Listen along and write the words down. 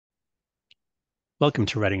Welcome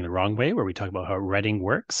to Writing the Wrong Way, where we talk about how writing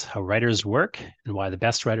works, how writers work, and why the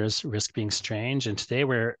best writers risk being strange. And today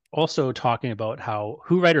we're also talking about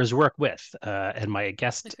who writers work with. And my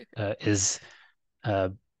guest is uh,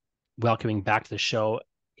 welcoming back to the show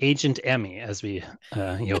Agent Emmy, as we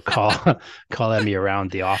call call Emmy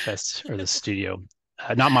around the office or the studio.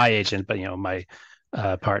 Not my agent, but my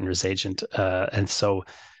partner's agent. And so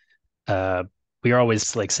uh, we are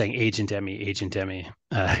always like saying Agent Emmy, Agent Emmy.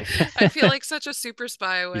 I feel like such a super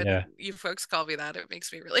spy Yeah. when you folks call me that. It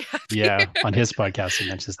makes me really happy. Yeah, on his podcast, he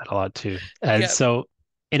mentions that a lot too. And Yep. so,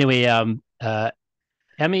 anyway, Emmy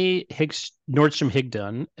Nordstrom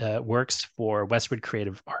Higdon works for Westwood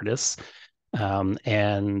Creative Artists,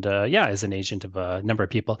 and yeah, is an agent of a number of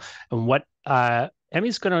people. And what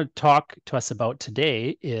Emmy's going to talk to us about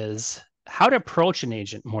today is how to approach an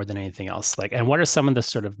agent more than anything else. Like, and what are some of the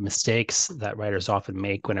sort of mistakes that writers often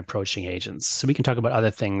make when approaching agents? So we can talk about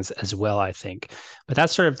other things as well, I think, but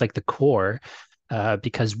that's sort of like the core.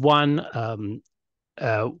 Because one,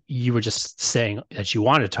 you were just saying that you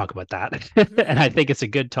wanted to talk about that, and I hmm think it's a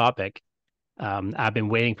good topic. I've been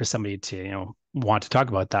waiting for somebody to, want to talk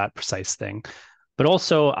about that precise thing. But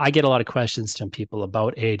also, I get a lot of questions from people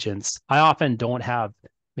about agents. I often don't have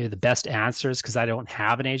maybe the best answers because I don't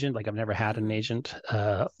have an agent. Like I've never had an hmm agent,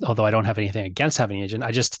 although I don't have anything against having an agent.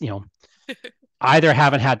 I just, either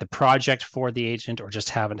haven't had the project for the agent or just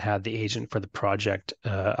haven't had the agent for the project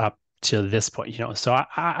up to this point. So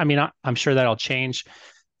I mean, I'm sure that'll change,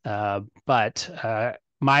 but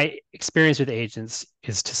my experience with agents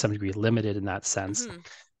is to some degree limited in that sense. hmm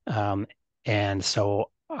Um, and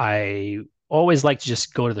so I always like to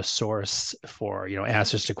just go to the source for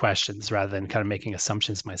answers to questions rather than kind of making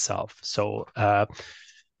assumptions myself. So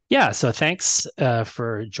yeah, so thanks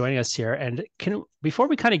for joining us here. And can before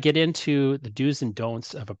we kind of get into the do's and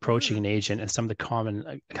don'ts of approaching hmm an agent and some of the common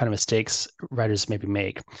kind of mistakes writers maybe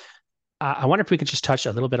make, I wonder if we could just touch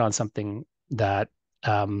a little bit on something that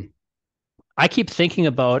um, I keep thinking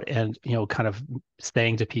about and kind of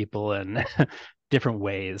saying to people in different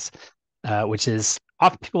ways, which is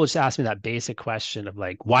often people just ask me that basic question of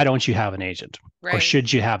like, why don't you have an agent, or Right.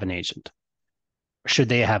 should you have an agent, or should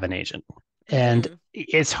they have an agent? And hmm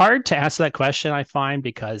it's hard to answer that question, I find,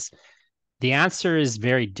 because the answer is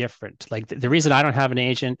very different. Like the reason I hmm don't have an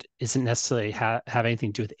agent isn't necessarily have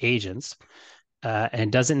anything to do with agents,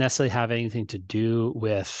 and doesn't necessarily have anything to do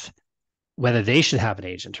with whether they should have an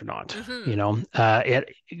agent or not. hmm It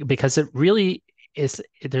because it really is.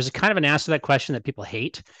 There's a kind of an answer to that question that people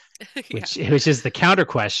hate, Yeah, which is the counter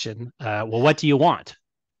question. Well, what do you want?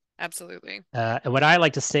 absolutely. And what I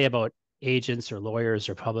like to say about agents or lawyers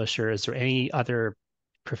or publishers or any other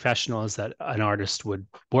professionals that an artist would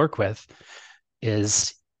work with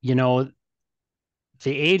is,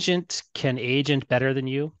 the agent can agent better than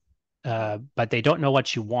you, hmm but they don't know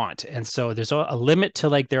what you want. And so there's a limit to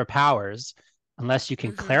like their powers unless you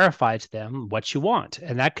can hmm clarify to them what you want.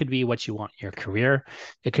 And that could be what you want in your career.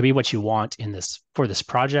 It could be what you want in this for this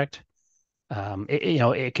project.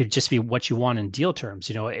 It could just be what you want in deal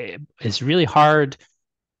terms. It's really hard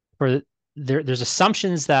for there's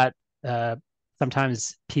assumptions that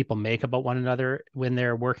sometimes people make about one another when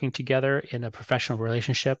they're working together in a professional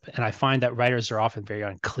relationship, and I find that writers are often very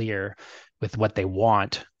unclear with what they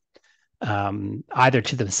want, either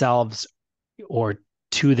to themselves or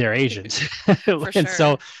to their agents. For And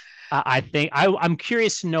so sure. I think I'm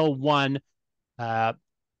curious to know, one, uh,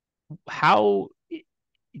 how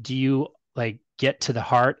do you like get to the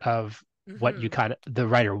heart of what you hmm kind of the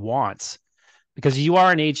writer wants, because you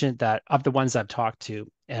are an agent that of the ones I've talked to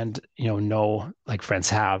and know like friends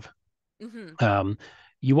have, hmm um,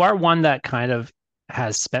 you are one that kind of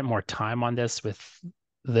has spent more time on this with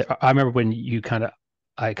I remember when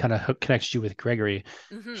I kind of connected you with Gregory.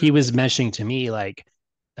 He hmm was mentioning to me like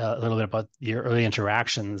a little bit about your early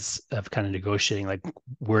interactions of kind of negotiating like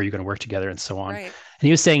where you're going to work together and so on. And Right.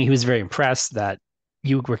 he was saying he was very impressed that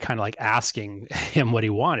you were kind of like asking him what he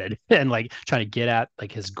wanted and like trying to get at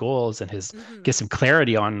like his goals and his hmm get some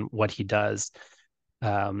clarity on what he does.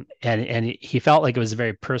 And he felt like it was a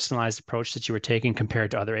very personalized approach that you were taking compared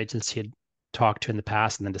to other agents he had talked to in the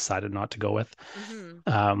past and then decided not to go with. hmm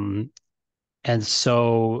Um, and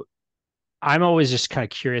so I'm always just kind of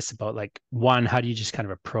curious about like, one, how do you just kind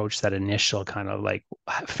of approach that initial kind of like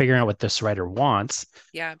figuring out what this writer wants,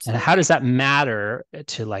 Yeah, and how does absolutely. that matter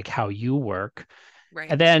to like how you work? Right.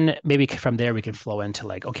 And then maybe from there we can flow into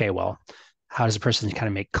like, okay, well, how does a person kind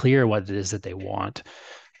of make clear what it is that they want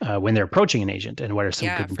when they're approaching an agent, and what are some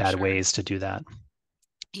Yeah, good and for bad sure. ways to do that?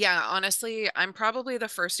 Yeah, honestly, I'm probably the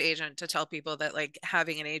first agent to tell people that like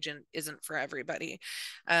having an agent isn't for everybody.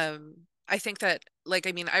 Um, I think that, like,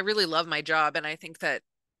 I mean, I really love my job, and I think that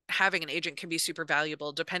having an agent can be super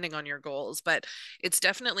valuable depending on your goals, but it's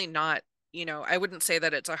definitely not, I wouldn't say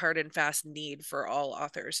that it's a hard and fast need for all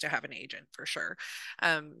authors to have an agent for sure.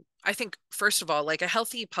 I think, first of all, like a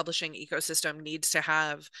healthy publishing ecosystem needs to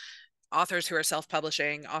have authors who are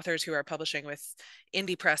self-publishing, authors who are publishing with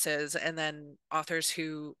indie presses, and then authors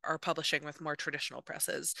who are publishing with more traditional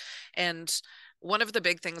presses. And one of the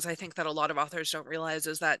big things I think that a lot of authors don't realize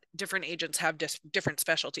is that different agents have different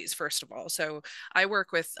specialties, first of all. So I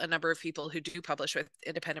work with a number of people who do publish with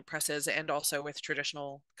independent presses and also with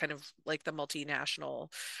traditional, kind of like the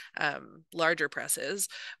multinational, larger presses.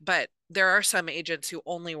 But there are some agents who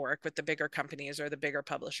only work with the bigger companies or the bigger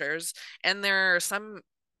publishers. And there are some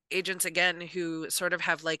agents again who sort of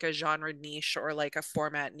have like a genre niche or like a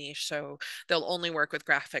format niche. So they'll only work with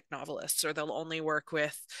graphic novelists, or they'll only work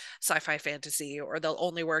with sci-fi fantasy, or they'll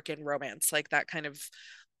only work in romance, like that kind of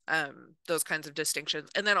those kinds of distinctions.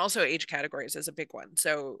 And then also age categories is a big one.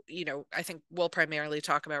 So, I think we'll primarily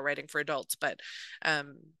talk about writing for adults, but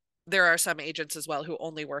um there are some agents as well who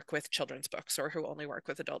only work with children's books, or who only work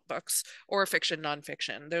with adult books, or fiction,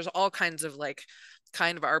 nonfiction. There's all kinds of like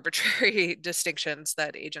kind of arbitrary distinctions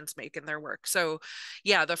that agents make in their work. So,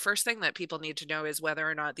 yeah, the first thing that people need to know is whether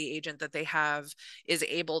or not the agent that they have is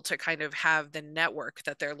able to kind of have the network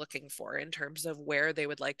that they're looking for in terms of where they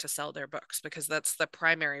would like to sell their books, because that's the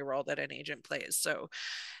primary role that an agent plays. So,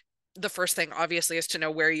 the first thing obviously is to know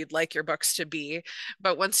where you'd like your books to be,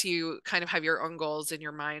 but once you kind of have your own goals in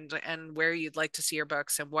your mind and where you'd like to see your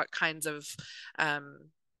books and what kinds of um,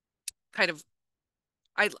 kind of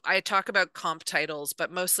I talk about comp titles,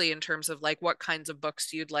 but mostly in terms of like what kinds of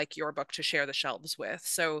books you'd like your book to share the shelves with.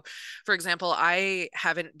 So, for example, I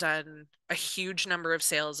haven't done a huge number of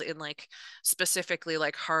sales in like specifically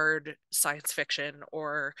like hard science fiction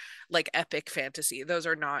or like epic fantasy. Those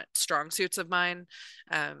are not strong suits of mine.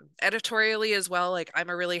 Editorially as well, like I'm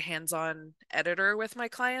a really hands-on editor with my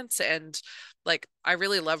clients, and like I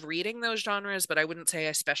really love reading those genres, but I wouldn't say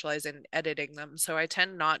I specialize in editing them. So I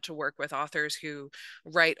tend not to work with authors who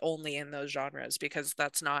write only in those genres, because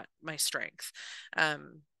that's not my strength.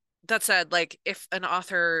 Um, that said, like if an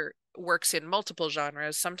author works in multiple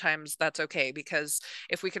genres, sometimes that's okay, because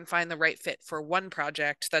if we can find the right fit for one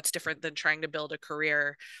project, that's different than trying to build a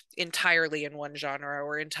career entirely in one genre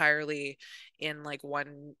or entirely in like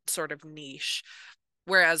one sort of niche.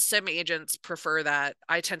 Whereas some agents prefer that.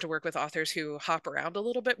 I tend to work with authors who hop around a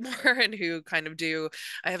little bit more and who kind of do.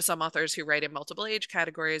 I have some authors who write in multiple age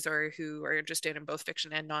categories, or who are interested in both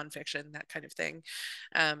fiction and nonfiction, that kind of thing.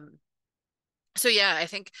 Um, so yeah, I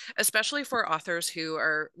think especially for authors who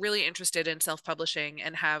are really interested in self-publishing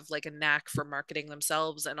and have like a knack for marketing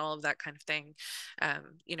themselves and all of that kind of thing,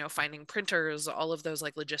 finding printers, all of those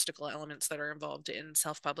like logistical elements that are involved in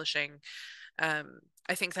self-publishing,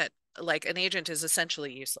 I think that like an agent is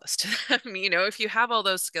essentially useless to them. If you have all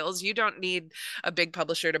those skills, you don't need a big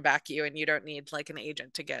publisher to back you, and you don't need like an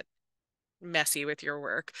agent to get messy with your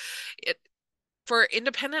work. It For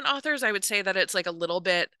independent authors, I would say that it's like a little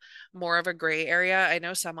bit more of a gray area. I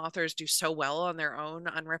know some authors do so well on their own,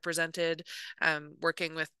 unrepresented,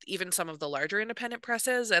 working with even some of the larger independent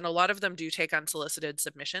presses, and a lot of them do take unsolicited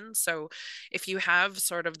submissions. So if you have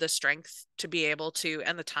sort of the strength to be able to,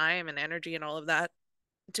 and the time and energy and all of that,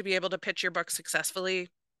 to be able to pitch your book successfully,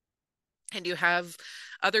 and you have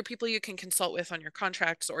other people you can consult with on your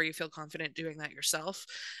contracts, or you feel confident doing that yourself,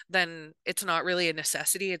 then it's not really a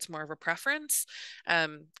necessity. It's more of a preference.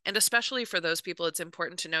 And especially for those people, it's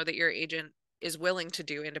important to know that your agent is willing to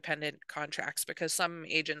do independent contracts, because some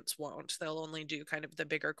agents won't. They'll only do kind of the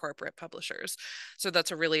bigger corporate publishers. So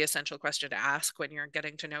that's a really essential question to ask when you're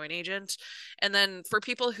getting to know an agent. And then for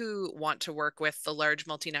people who want to work with the large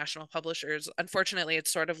multinational publishers, unfortunately,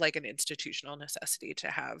 it's sort of like an institutional necessity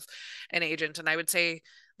to have an agent. And I would say,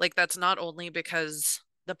 like, that's not only because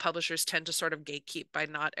the publishers tend to sort of gatekeep by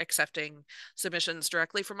not accepting submissions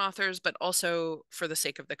directly from authors, but also for the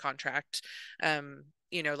sake of the contract.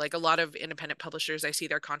 Like a lot of independent publishers, I see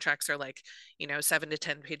their contracts are like, 7 to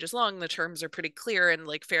 10 pages long. The terms are pretty clear and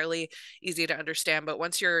like fairly easy to understand. But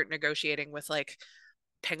once you're negotiating with like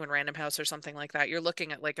Penguin Random House or something like that, you're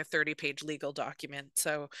looking at like a 30-page legal document.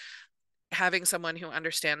 So having someone who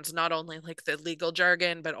understands not only like the legal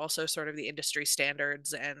jargon, but also sort of the industry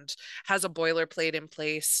standards and has a boilerplate in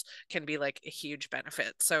place can be like a huge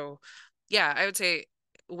benefit. So yeah, I would say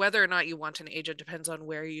whether or not you want an agent depends on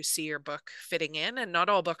where you see your book fitting in, and not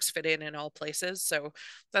all books fit in all places. So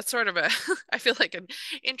that's sort of a I feel like an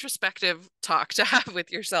introspective talk to have with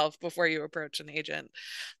yourself before you approach an agent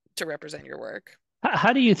to represent your work.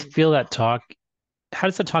 How do you feel that talk? How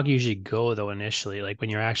does the talk usually go though initially? Like when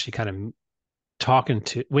you're actually kind of talking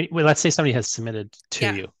to, let's say somebody has submitted to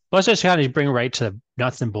Yeah, you. Let's just kind of bring right to the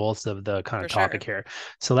nuts and bolts of the kind of for topic sure. here.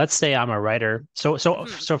 So let's say I'm a writer. Hmm.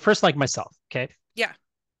 So first, like myself, okay, Yeah.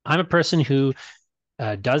 I'm a person who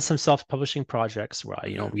does some self-publishing projects where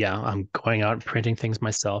Hmm. yeah, I'm going out and printing things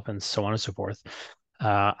myself and so on and so forth.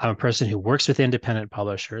 I'm a person who works with independent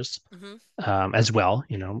publishers Hmm. as well,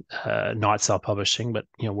 not self-publishing, but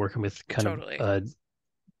working with kind of Totally.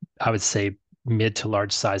 I would say mid to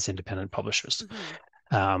large size independent publishers.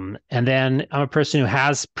 Hmm. And then I'm a person who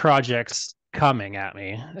has projects coming at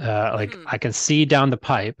me. Like Hmm. I can see down the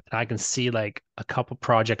pipe, and I can see like a couple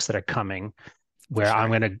projects that are coming For where I'm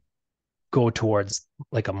sure. going to go towards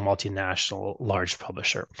like a multinational large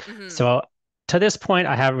publisher. Hmm. So to this point,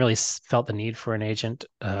 I haven't really felt the need for an agent,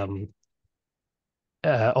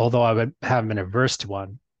 although have been averse to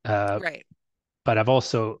one. Right. But I've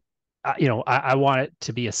also, I want it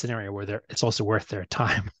to be a scenario where it's also worth their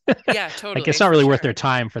time. Yeah, Like it's totally, not for really worth sure. their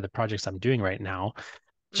time for the projects I'm doing right now,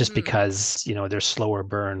 just Hmm. because, they're slower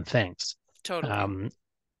burn things. Totally. Um,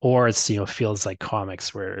 or it's, feels like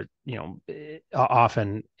comics where,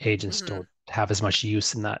 often agents Hmm. don't have as much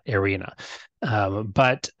use in that arena.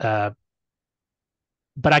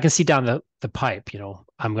 But I can see down the pipe,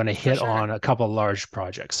 I'm going to For hit sure. on a couple of large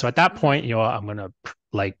projects. So at that point, Hmm. I'm going to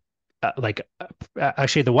like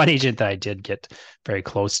actually the one agent that I did get very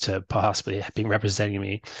close to possibly being representing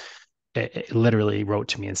me it literally wrote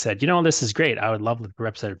to me and said, this is great. I would love the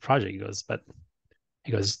represented project.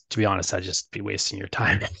 He goes, to be honest, I'd just be wasting your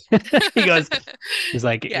time. he goes, He's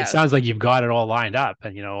like, it Yeah. sounds like you've got it all lined up,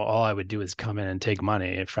 and all I would do is come in and take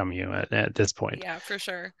money from you at this point. Yeah, for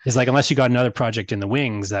sure. He's like, unless you got another project in the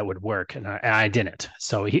wings that would work, and I didn't.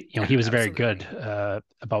 So he Yeah, was very good absolutely.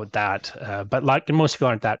 about that. But like most people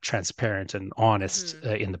aren't that transparent and honest Hmm.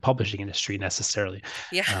 in the publishing industry necessarily,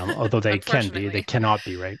 Yeah, although they unfortunately. cannot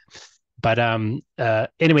be, right? But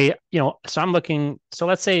anyway, so I'm looking. So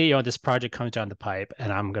let's say this project comes down the pipe,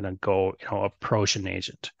 and I'm gonna go approach an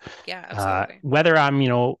agent. Yeah, absolutely. Whether I'm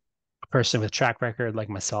a person with track record like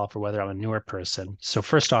myself, or whether I'm a newer person. So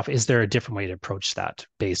first off, is there a different way to approach that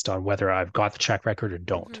based on whether I've got the track record or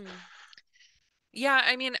don't? Hmm. Yeah,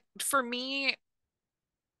 I mean, for me,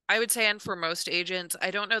 I would say, and for most agents,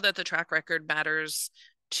 I don't know that the track record matters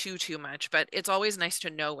too much, but it's always nice to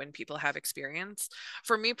know when people have experience.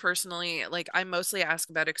 For me personally, like I mostly ask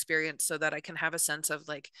about experience so that I can have a sense of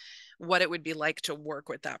like what it would be like to work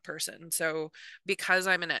with that person. So because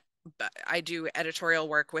I do editorial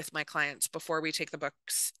work with my clients before we take the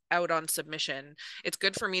books out on submission. It's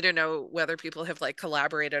good for me to know whether people have like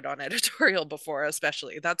collaborated on editorial before,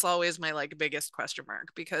 especially. That's always my like biggest question mark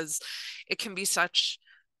because it can be such,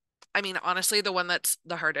 I mean, honestly, the one that's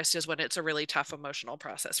the hardest is when it's a really tough emotional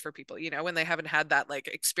process for people, when they haven't had that like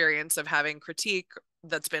experience of having critique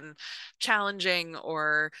that's been challenging,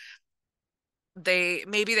 or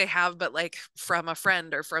maybe they have, but like from a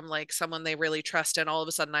friend or from like someone they really trust. And all of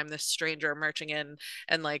a sudden I'm this stranger marching in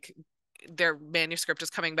and like their manuscript is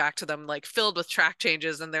coming back to them like filled with track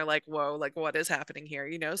changes and they're like, whoa, like what is happening here?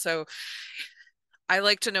 So I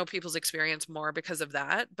like to know people's experience more because of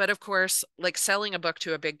that. But of course, like selling a book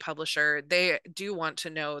to a big publisher, they do want to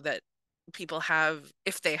know that people have,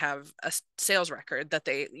 if they have a sales record, that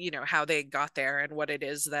how they got there and what it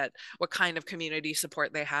is that, what kind of community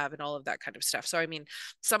support they have and all of that kind of stuff. So, I mean,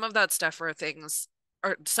 some of that stuff are things,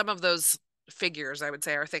 or some of those figures, I would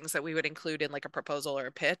say, are things that we would include in like a proposal or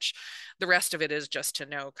a pitch. The rest of it is just to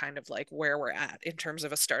know kind of like where we're at in terms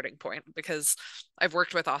of a starting point, because I've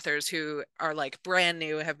worked with authors who are like brand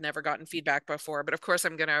new, have never gotten feedback before, but of course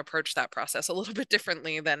I'm going to approach that process a little bit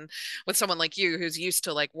differently than with someone like you who's used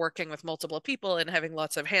to like working with multiple people and having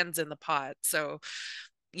lots of hands in the pot. So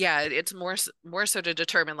yeah, it's more so to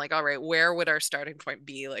determine like, all right, where would our starting point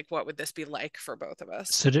be? Like, what would this be like for both of us?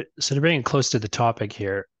 So to bring it close to the topic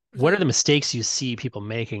here, what are the Mm-hmm. mistakes you see people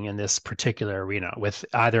making in this particular arena with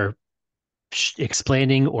either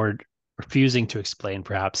explaining or refusing to explain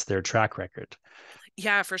perhaps their track record?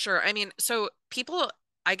 Yeah, for sure. I mean, so people,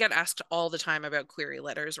 I get asked all the time about query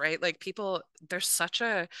letters, right? Like people, there's such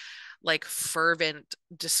a like fervent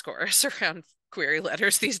discourse around query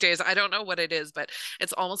letters these days. I don't know what it is, but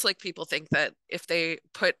it's almost like people think that if they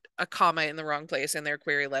put a comma in the wrong place in their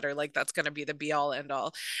query letter, like that's going to be the be all end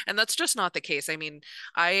all. And that's just not the case. I mean,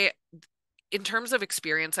 I in terms of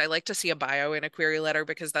experience, I like to see a bio in a query letter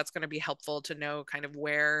because that's going to be helpful to know kind of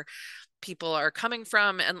where people are coming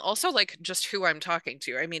from and also like just who I'm talking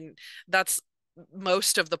to. I mean, that's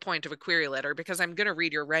most of the point of a query letter because I'm going to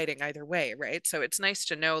read your writing either way, right? So it's nice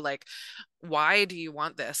to know like why do you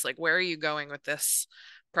want this? Like where are you going with this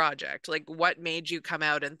project? Like, what made you come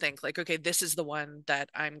out and think like, okay, this is the one that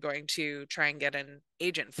I'm going to try and get an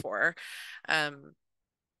agent for? Um,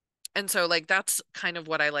 and so like that's kind of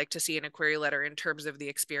what I like to see in a query letter in terms of the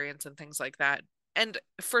experience and things like that. And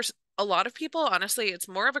for a lot of people, honestly, it's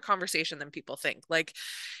more of a conversation than people think. Like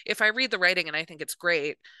if I read the writing and I think it's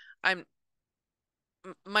great, I'm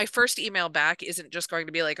my first email back isn't just going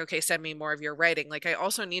to be like, okay, send me more of your writing. Like, I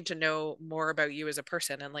also need to know more about you as a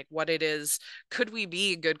person and like what it is. Could we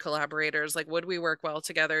be good collaborators? Like, would we work well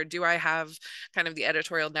together? Do I have kind of the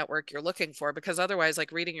editorial network you're looking for? Because otherwise,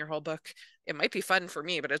 like reading your whole book, it might be fun for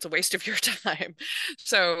me, but it's a waste of your time.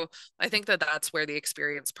 So I think that that's where the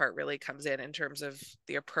experience part really comes in terms of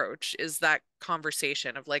the approach is that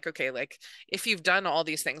conversation of like, okay, like if you've done all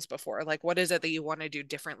these things before, like what is it that you want to do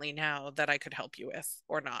differently now that I could help you with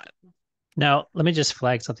or not? Now, let me just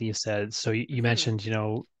flag something you said. So you Mm-hmm. mentioned,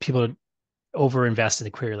 people overinvest in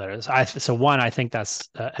the query letters. So one, I think that's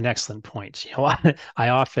an excellent point. I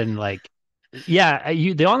often like, yeah,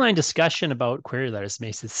 the online discussion about query letters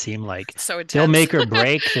makes it seem like So they'll intense. make or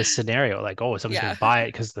break this scenario. Like, oh, somebody's going Yeah. to buy it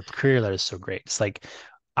because the query letter is so great. It's like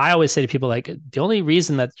I always say to people, like, the only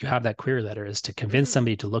reason that you have that query letter is to convince Mm-hmm.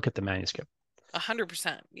 somebody to look at the manuscript.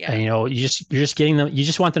 100%. And Yeah. you're just getting them. You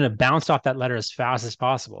just want them to bounce off that letter as fast as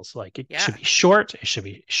possible. So like it should Yeah. be short. It should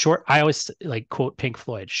be short. I always like quote Pink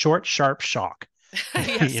Floyd: "Short, sharp shock." you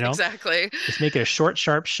Yes, know, exactly. just make it a short,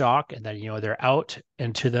 sharp shock, and then they're out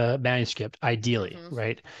into the manuscript, ideally, Mm-hmm.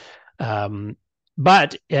 right? Um,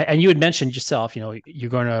 but and you had mentioned yourself, you're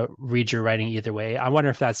going to read your writing either way. I wonder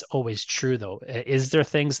if that's always true, though. Is there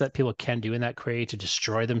things that people can do in that query to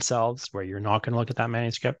destroy themselves, where you're not going to look at that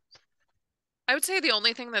manuscript? I would say the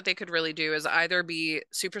only thing that they could really do is either be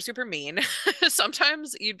super, super mean.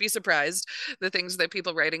 Sometimes you'd be surprised the things that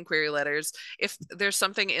people write in query letters. If there's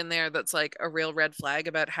something in there that's like a real red flag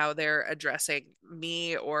about how they're addressing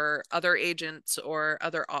me or other agents or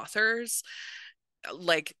other authors,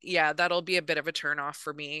 like, yeah, that'll be a bit of a turn off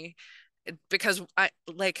for me because I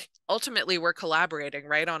like ultimately we're collaborating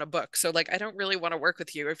right on a book. So like I don't really want to work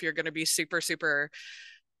with you if you're going to be super, super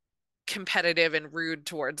competitive and rude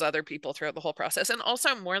towards other people throughout the whole process. And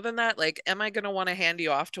also, more than that, like, am I going to want to hand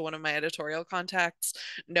you off to one of my editorial contacts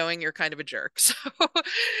knowing you're kind of a jerk? So,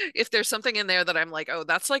 if there's something in there that I'm like, oh,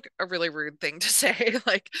 that's like a really rude thing to say,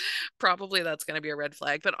 like, probably that's going to be a red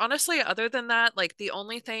flag. But honestly, other than that, like, the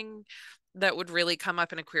only thing that would really come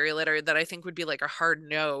up in a query letter that I think would be like a hard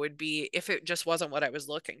no would be if it just wasn't what I was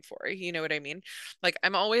looking for. You know what I mean? Like,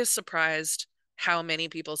 I'm always surprised how many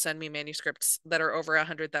people send me manuscripts that are over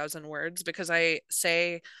 100,000 words because I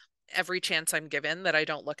say every chance I'm given that I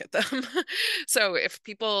don't look at them. So if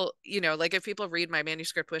people, like if people read my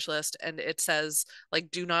manuscript wish list and it says like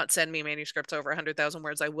do not send me manuscripts over 100,000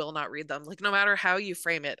 words, I will not read them. Like no matter how you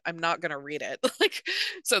frame it, I'm not going to read it. Like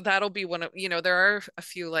so that'll be one of, there are a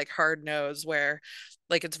few like hard no's where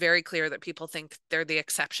like it's very clear that people think they're the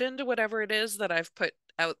exception to whatever it is that I've put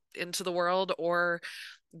out into the world or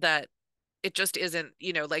that it just isn't,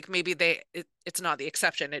 like maybe it's not the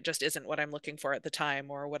exception. It just isn't what I'm looking for at the time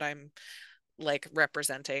or what I'm like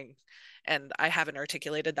representing. And I haven't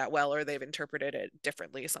articulated that well, or they've interpreted it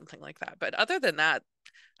differently, something like that. But other than that,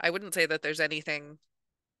 I wouldn't say that there's anything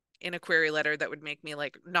in a query letter that would make me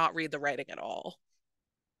like not read the writing at all.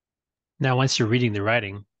 Now, once you're reading the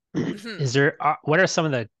writing, Mhm. is there what are some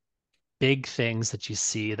of the big things that you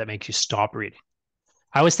see that make you stop reading?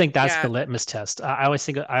 I always think that's the Yeah. litmus test. I always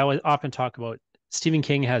often talk about Stephen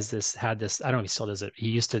King had this, I don't know if he still does it. He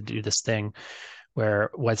used to do this thing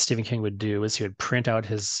where what Stephen King would do is he would print out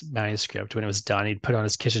his manuscript when it was done. He'd put it on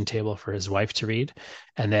his kitchen table for his wife to read.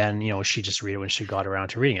 And then, she'd just read it when she got around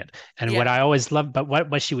to reading it. And what Yeah. I always loved, but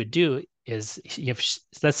what she would do is if she,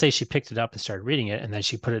 let's say she picked it up and started reading it and then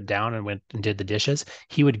she put it down and went and did the dishes,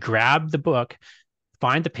 he would grab the book,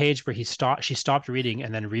 find the page where she stopped reading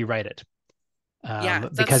and then rewrite it. Yeah.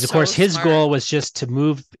 That's Because of so course his smart. goal was just to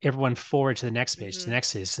move everyone forward to the next page, to the Hmm.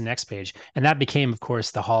 next page, to the next page, and that became, of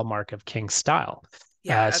course, the hallmark of King's style.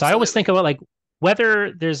 Yeah, So I always think absolutely. about like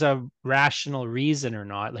whether there's a rational reason or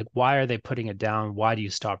not. Like, why are they putting it down? Why do you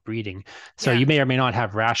stop reading? So Yeah. you may or may not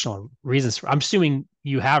have rational reasons. I'm assuming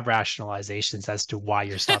you have rationalizations as to why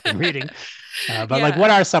you're stopping reading. But like, Yeah. what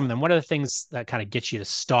are some of them? What are the things that kind of get you to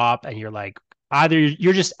stop and you're like, either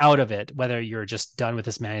you're just out of it, whether you're just done with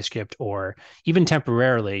this manuscript or even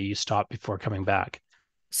temporarily you stop before coming back?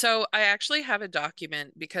 So I actually have a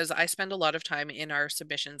document because I spend a lot of time in our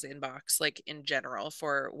submissions inbox, like in general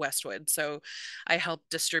for Westwood. So I help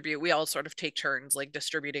distribute, we all sort of take turns like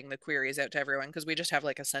distributing the queries out to everyone because we just have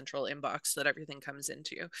like a central inbox that everything comes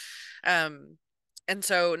into. Um, And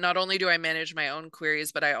so not only do I manage my own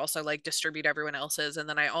queries, but I also like distribute everyone else's. And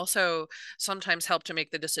then I also sometimes help to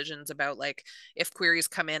make the decisions about like if queries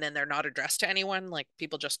come in and they're not addressed to anyone, like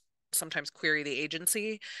people just sometimes query the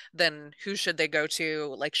agency, then who should they go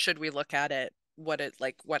to? Like, should we look at it?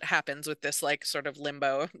 What happens with this like sort of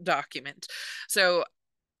limbo document? So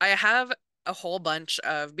I have a whole bunch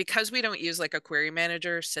of, because we don't use like a query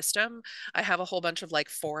manager system, I have a whole bunch of like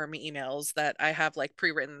form emails that I have like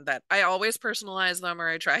pre-written that I always personalize them, or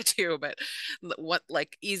I try to, but what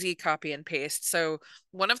like easy copy and paste. So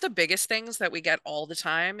one of the biggest things that we get all the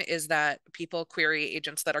time is that people query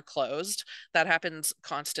agents that are closed. That happens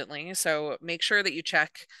constantly. So make sure that you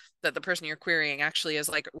check that the person you're querying actually is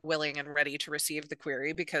like willing and ready to receive the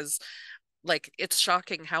query, because like it's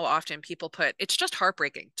shocking how often people put, it's just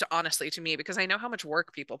heartbreaking to honestly to me, because I know how much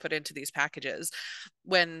work people put into these packages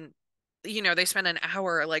when they spend an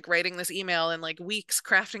hour like writing this email and like weeks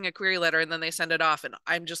crafting a query letter, and then they send it off and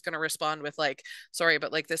I'm just going to respond with like, sorry,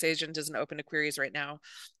 but like this agent isn't open to queries right now.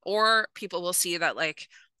 Or people will see that like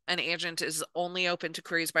an agent is only open to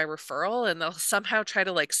queries by referral, and they'll somehow try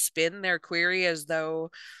to like spin their query as though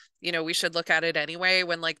we should look at it anyway,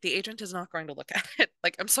 when like the agent is not going to look at it.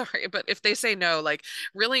 Like, I'm sorry, but if they say no, like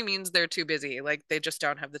really means they're too busy. Like they just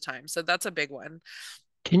don't have the time. So that's a big one.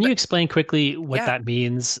 Can you But explain quickly what yeah. that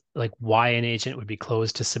means, like why an agent would be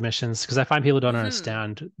closed to submissions? Because I find people don't Hmm.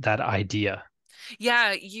 understand that idea.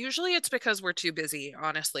 Yeah, usually it's because we're too busy,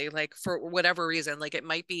 honestly, like for whatever reason. Like it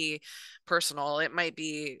might be personal, it might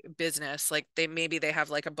be business. Like maybe they have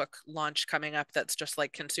like a book launch coming up that's just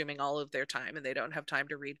like consuming all of their time and they don't have time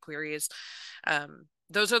to read queries.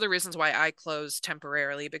 Those are the reasons why I close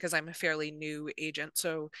temporarily, because I'm a fairly new agent.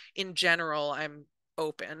 So in general, I'm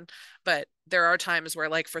open, but there are times where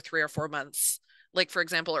like for 3 or 4 months, like for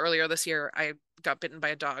example, earlier this year, I got bitten by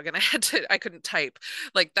a dog and I couldn't type.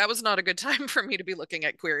 Like that was not a good time for me to be looking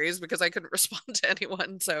at queries because I couldn't respond to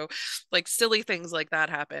anyone. So like silly things like that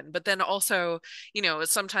happen. But then also,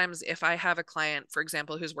 sometimes if I have a client, for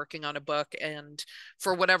example, who's working on a book, and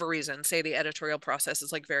for whatever reason, say the editorial process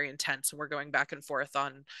is like very intense and we're going back and forth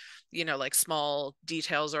on, like small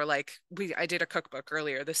details, or like I did a cookbook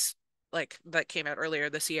earlier this like that came out earlier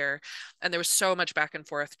this year, and there was so much back and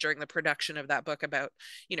forth during the production of that book about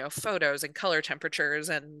photos and color temperatures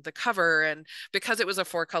and the cover. And because it was a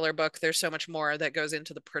 4-color book, there's so much more that goes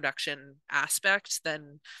into the production aspect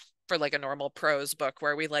than for like a normal prose book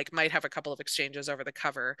where we like might have a couple of exchanges over the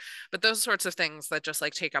cover. But those sorts of things that just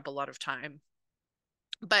like take up a lot of time.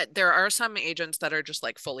 But there are some agents that are just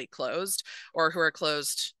like fully closed, or who are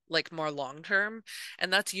closed like more long term,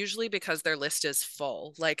 and that's usually because their list is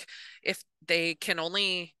full. Like if they can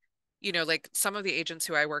only, like some of the agents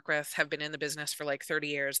who I work with have been in the business for like 30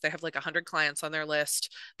 years. They have like 100 clients on their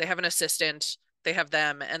list. They have an assistant, they have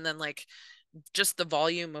them, and then like just the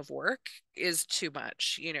volume of work is too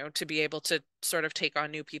much, to be able to sort of take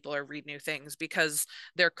on new people or read new things, because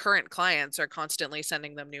their current clients are constantly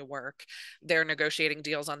sending them new work. They're negotiating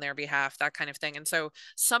deals on their behalf, that kind of thing. And so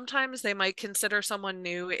sometimes they might consider someone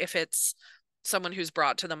new if it's someone who's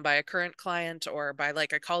brought to them by a current client or by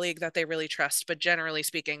like a colleague that they really trust. But generally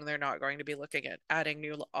speaking, they're not going to be looking at adding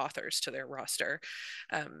new authors to their roster.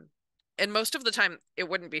 Um, and most of the time it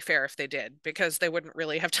wouldn't be fair if they did, because they wouldn't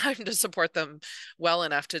really have time to support them well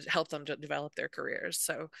enough to help them to develop their careers.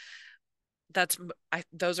 So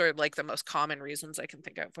those are like the most common reasons I can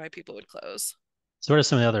think of why people would close. So what are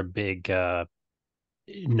some of the other big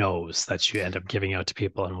no's that you end up giving out to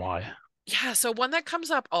people and why? Yeah, so one that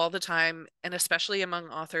comes up all the time, and especially among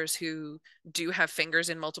authors who do have fingers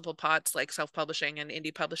in multiple pots, like self-publishing and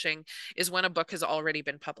indie publishing, is when a book has already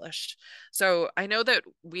been published. So I know that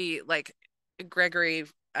we like Gregory,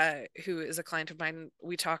 who is a client of mine,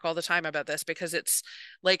 we talk all the time about this, because it's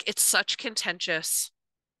such contentious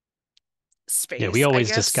Yeah, we space, I always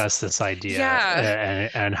guess. discuss this idea Yeah,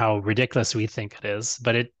 and how ridiculous we think it is,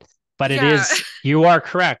 but it yeah, is, you are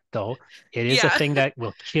correct though. It is a yeah, thing that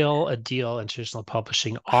will kill a deal in traditional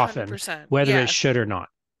publishing often, 100%. whether it Yeah. should or not.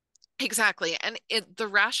 Exactly. And the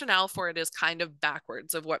rationale for it is kind of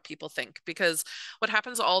backwards of what people think, because what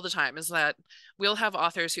happens all the time is that we'll have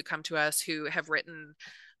authors who come to us who have written,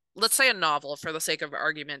 let's say, a novel for the sake of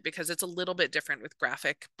argument, because it's a little bit different with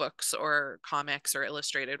graphic books or comics or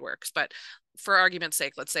illustrated works. But for argument's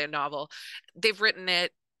sake, let's say a novel. They've written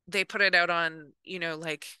it, they put it out on,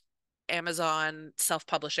 like Amazon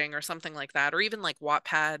self-publishing or something like that, or even like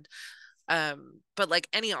Wattpad, but like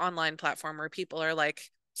any online platform where people are like,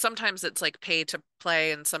 sometimes it's like pay to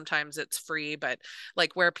play and sometimes it's free, but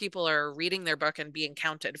like where people are reading their book and being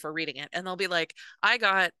counted for reading it, and they'll be like, I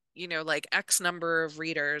got like X number of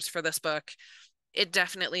readers for this book, it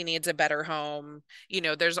definitely needs a better home.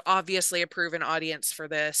 There's obviously a proven audience for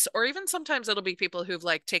this. Or even sometimes it'll be people who've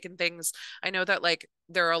like taken things. I know that like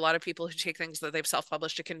there are a lot of people who take things that they've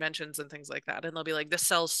self-published at conventions and things like that. And they'll be like, this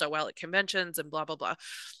sells so well at conventions and blah, blah, blah.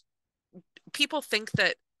 People think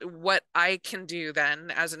that what I can do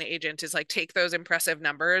then as an agent is like take those impressive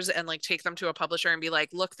numbers and like take them to a publisher and be like,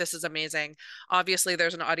 look, this is amazing. Obviously,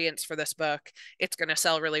 there's an audience for this book. It's going to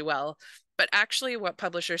sell really well. But actually, what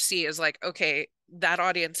publishers see is like, okay, that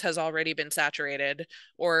audience has already been saturated,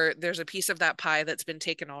 or there's a piece of that pie that's been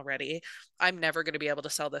taken already. I'm never going to be able to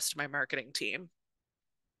sell this to my marketing team.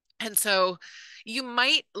 And so you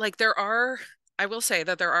might like, I will say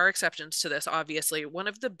that there are exceptions to this, obviously. One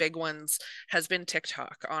of the big ones has been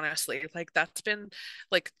TikTok, honestly. Like, that's been,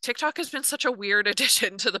 like, TikTok has been such a weird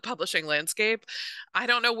addition to the publishing landscape. I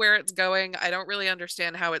don't know where it's going. I don't really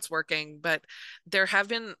understand how it's working, but there have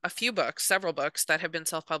been a few books, several books that have been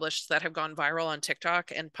self-published that have gone viral on TikTok,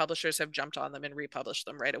 and publishers have jumped on them and republished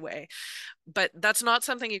them right away. But that's not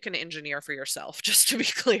something you can engineer for yourself, just to be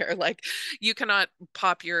clear. Like, you cannot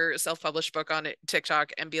pop your self-published book on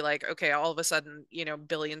TikTok and be like, okay, all of a sudden,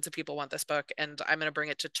 billions of people want this book and I'm going to bring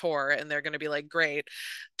it to Tor and they're going to be like, great.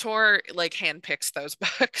 Tor like handpicks those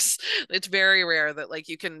books. It's very rare that like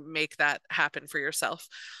you can make that happen for yourself.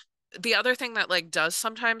 The other thing that like does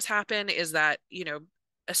sometimes happen is that,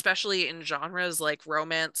 especially in genres like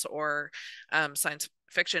romance or science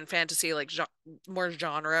fiction, fantasy, like more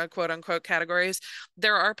genre, quote unquote, categories,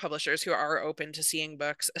 there are publishers who are open to seeing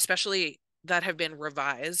books, especially that have been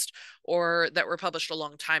revised or that were published a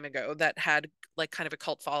long time ago that had like kind of a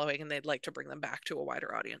cult following and they'd like to bring them back to a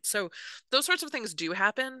wider audience. So those sorts of things do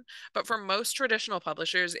happen. But for most traditional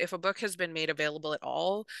publishers, if a book has been made available at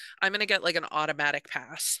all, I'm going to get like an automatic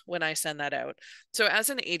pass when I send that out. So as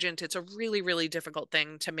an agent, it's a really, really difficult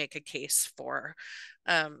thing to make a case for.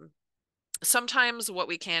 Um, Sometimes what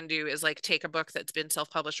we can do is like take a book that's been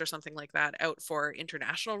self-published or something like that out for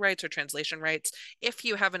international rights or translation rights if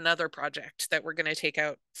you have another project that we're going to take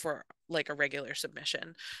out for like a regular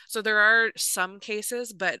submission. So there are some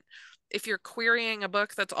cases, but if you're querying a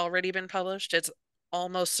book that's already been published, it's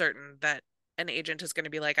almost certain that an agent is going to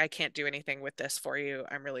be like, I can't do anything with this for you.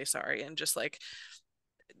 I'm really sorry. And just like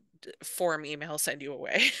form email send you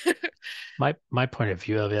away. My point of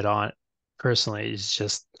view of it on personally is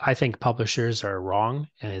just I think publishers are wrong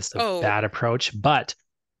and it's a Oh, bad approach. But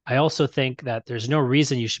I also think that there's no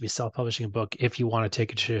reason you should be self-publishing a book if you want to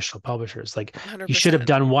take it to traditional publishers. Like you should have 100%.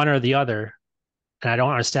 done one or the other. And I don't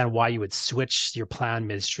understand why you would switch your plan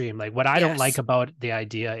midstream. Like what I don't like Yes, about the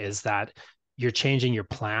idea is that you're changing your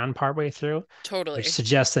plan partway through, which totally.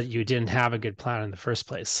 suggests that you didn't have a good plan in the first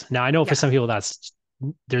place. Now I know for Yeah. some people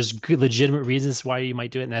there's good legitimate reasons why you might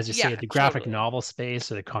do it. And as you say, Yeah, the graphic totally. novel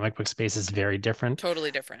space or the comic book space is very different. Totally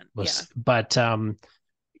different. Yeah. But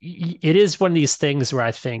it is one of these things where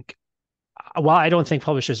I think, while I don't think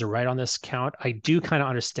publishers are right on this count, I do kind of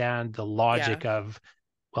understand the Yeah. logic of,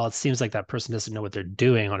 well, it seems like that person doesn't know what they're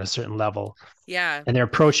doing on a certain level. Yeah. And they're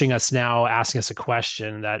approaching us now, asking us a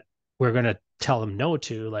question that we're going to tell them no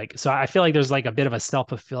to. Like, so I feel like there's like a bit of a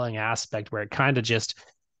self-fulfilling aspect where it kind of just,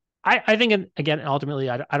 I think, again, ultimately,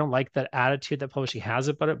 I don't like that attitude that publishing has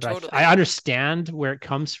about it, but I Totally. understand where it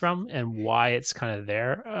comes from and why it's kind of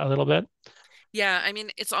there a little bit. Yeah. I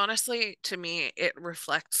mean, it's honestly, to me, it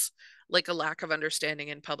reflects like a lack of understanding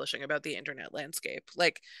in publishing about the internet landscape.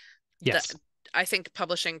 Like the, Yes. I think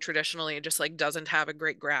publishing traditionally just like doesn't have a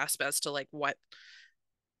great grasp as to like what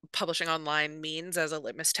publishing online means as a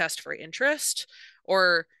litmus test for interest,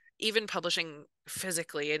 or even publishing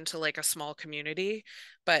physically into like a small community.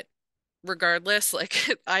 But regardless, like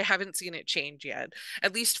I haven't seen it change yet,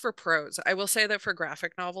 at least for prose. I will say that for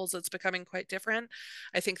graphic novels, it's becoming quite different.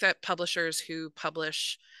 I think that publishers who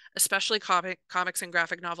publish, especially comics and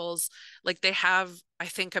graphic novels, like they have, I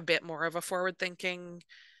think, a bit more of a forward thinking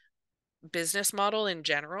business model in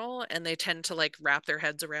general, and they tend to like wrap their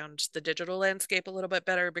heads around the digital landscape a little bit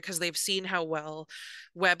better because they've seen how well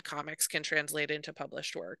web comics can translate into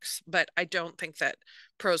published works. But I don't think that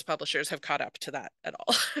prose publishers have caught up to that at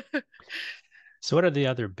all. So what are the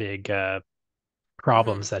other big Mhm.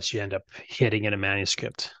 problems that you end up hitting in a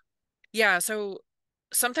manuscript? Yeah, so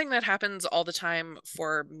something that happens all the time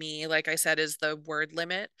for me, like I said, is the word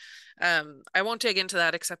limit. I won't dig into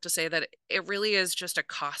that except to say that it really is just a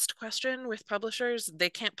cost question with publishers. They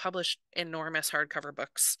can't publish enormous hardcover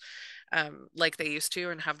books like they used to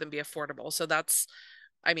and have them be affordable. So that's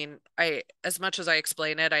I mean, I as much as I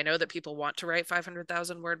explain it, I know that people want to write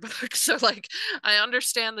 500,000 word books. So like I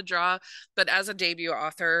understand the draw, but as a debut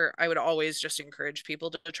author, I would always just encourage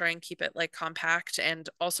people to try and keep it like compact and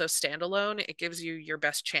also standalone. It gives you your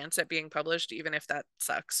best chance at being published, even if that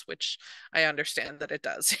sucks, which I understand that it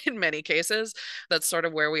does in many cases. That's sort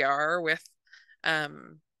of where we are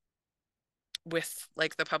um with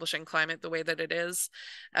like the publishing climate the way that it is.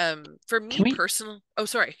 For Can me we personal, oh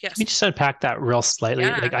sorry, Can we yes. just unpack that real slightly?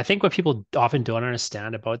 Yeah. Like, I think what people often don't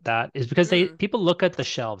understand about that is because Mm. people look at the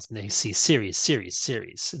shelves and they see series, series,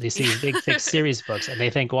 series. They see Yeah. these big, thick series books, and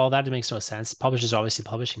they think, well, that makes no sense. Publishers are obviously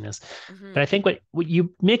publishing this. But I Hmm. think what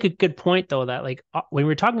you make a good point though, that like when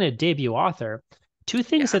we're talking to a debut author, two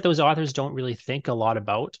things Yeah. that those authors don't really think a lot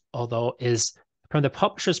about, although is from the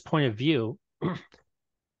publisher's point of view,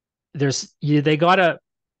 they gotta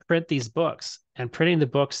print these books, and printing the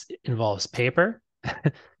books involves paper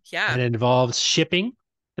Yeah. and it involves shipping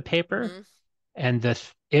the paper. Hmm. And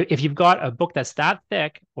if you've got a book that's that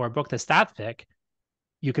thick or a book that's that thick,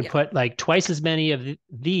 you can Yeah. put like twice as many of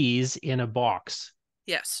these in a box,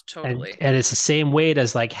 Yes, and totally. it's the same weight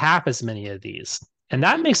as like half as many of these. And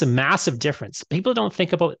that Hmm. makes a massive difference. People don't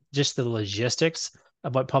think about just the logistics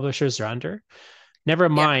of what publishers are under. Never Yeah.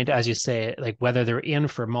 mind, as you say, like whether they're in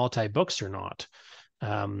for multi books or not.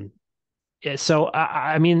 Um, so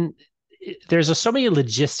I mean, there's so many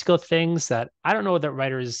logistical things that I don't know that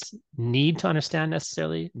writers need to understand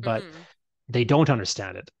necessarily, but Hmm. they don't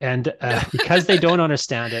understand it, and No. because they don't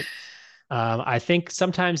understand it, I think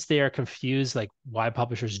sometimes they are confused, like why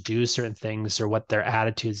publishers do certain things or what their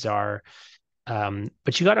attitudes are.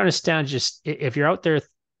 But you got to understand, just if you're out there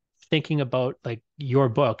thinking about like your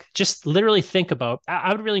book, just literally think about.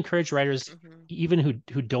 I would really encourage writers, Hmm. even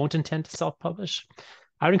who don't intend to self-publish,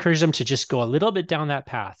 I would encourage them to just go a little bit down that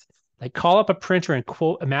path. Like call up a printer and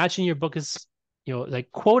quote, imagine your book is,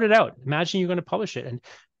 like quote it out. Imagine you're going to publish it and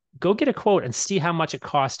go get a quote and see how much it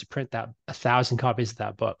costs to print that 1,000 copies of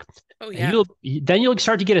that book. Oh And yeah. then you'll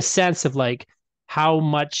start to get a sense of like how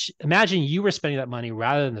much, imagine you were spending that money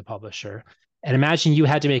rather than the publisher. And imagine you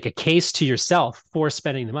had to make a case to yourself for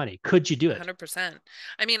spending the money. Could you do it? 100%.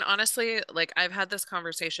 I mean, honestly, like I've had this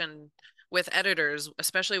conversation with editors,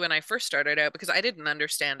 especially when I first started out, because I didn't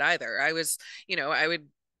understand either. I would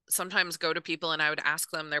sometimes go to people and I would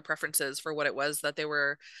ask them their preferences for what it was that they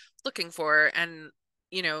were looking for. And,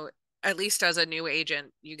 you know, at least as a new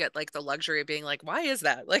agent, you get like the luxury of being like, why is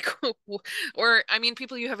that? Like, or I mean,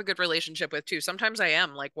 people you have a good relationship with too. Sometimes I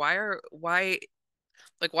am like, why are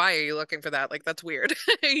you looking for that? Like, that's weird,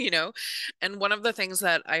 you know? And one of the things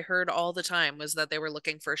that I heard all the time was that they were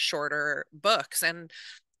looking for shorter books. And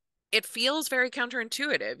it feels very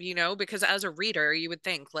counterintuitive, because as a reader, you would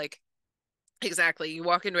think, like, exactly. You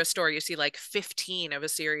walk into a store, you see like 15 of a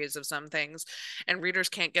series of some things, and readers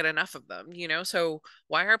can't get enough of them? So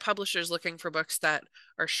why are publishers looking for books that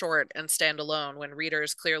are short and stand alone when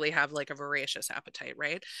readers clearly have like a voracious appetite,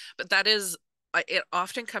 right? But it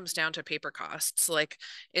often comes down to paper costs. Like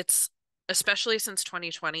it's, especially since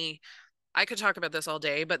 2020, I could talk about this all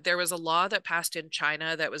day, but there was a law that passed in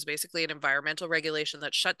China that was basically an environmental regulation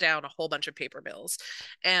that shut down a whole bunch of paper mills.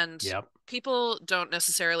 And Yep. people don't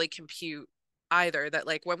necessarily compute either that,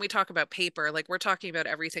 like, when we talk about paper, like we're talking about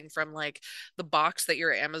everything from like the box that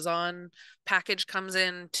your Amazon package comes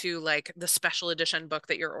in to like the special edition book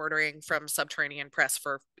that you're ordering from Subterranean Press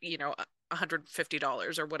for,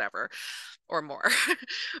 $150 or whatever or more.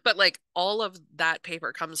 But like all of that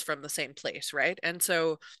paper comes from the same place, right? And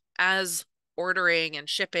so as ordering and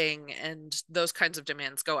shipping and those kinds of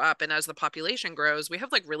demands go up, and as the population grows, we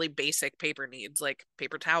have like really basic paper needs like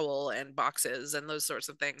paper towel and boxes and those sorts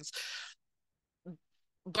of things.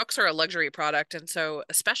 Books are a luxury product, and so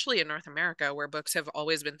especially in North America, where books have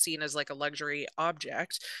always been seen as like a luxury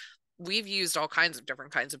object, we've used all kinds of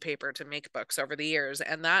different kinds of paper to make books over the years,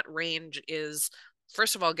 and that range is,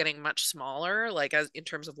 first of all, getting much smaller, like as in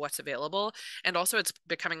terms of what's available, and also it's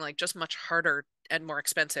becoming like just much harder and more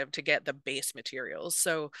expensive to get the base materials.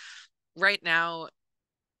 So right now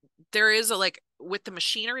there is a, like, with the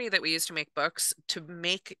machinery that we use to make books, to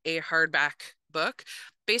make a hardback book,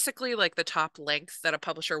 basically like the top length that a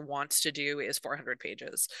publisher wants to do is 400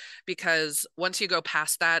 pages, because once you go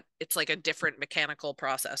past that, it's like a different mechanical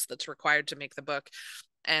process that's required to make the book,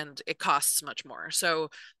 and it costs much more. So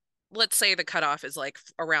let's say the cutoff is like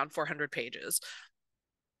around 400 pages.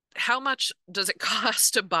 How much does it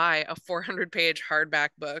cost to buy a 400-page hardback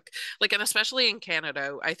book? Like, and especially in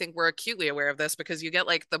Canada, I think we're acutely aware of this because you get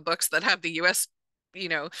like the books that have the US, you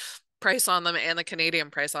know, price on them and the Canadian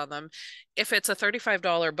price on them. If it's a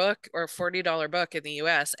 $35 book or $40 book in the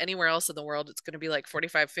US, anywhere else in the world, it's going to be like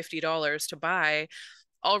 $45, $50 to buy.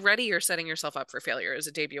 already you're setting yourself up for failure as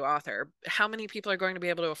a debut author. How many people are going to be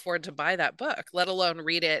able to afford to buy that book, let alone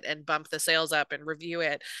read it and bump the sales up and review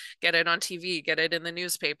it, get it on TV, get it in the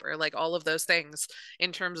newspaper, like all of those things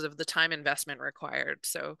in terms of the time investment required.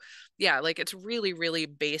 So, yeah, like it's really, really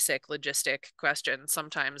basic logistic questions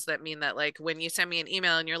sometimes that mean that, like, when you send me an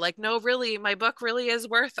email and you're like, no, really, my book really is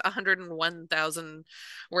worth 101,000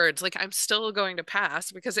 words, like I'm still going to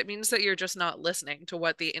pass because it means that you're just not listening to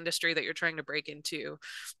what the industry that you're trying to break into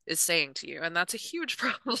is saying to you. And that's a huge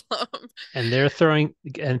problem. And they're throwing,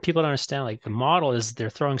 and people don't understand, like the model is they're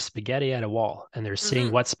throwing spaghetti at a wall and they're seeing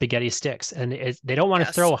Hmm. what spaghetti sticks. And they don't want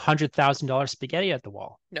to throw Yes. $100,000 spaghetti at the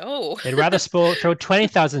wall. No. They'd rather throw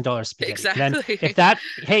 $20,000 spaghetti. And then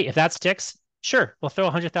Exactly. if that sticks, sure, we'll throw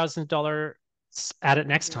 $100,000 at it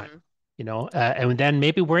next time. Hmm. And then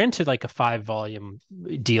maybe we're into like a 5 volume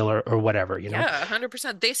deal or whatever. Yeah,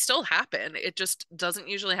 100%. They still happen. It just doesn't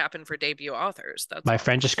usually happen for debut authors. That's My all.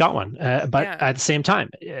 friend just got one, but Yeah. at the same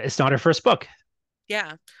time, it's not her first book.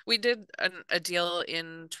 Yeah. We did a deal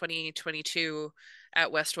in 2022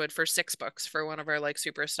 at Westwood for 6 books for one of our like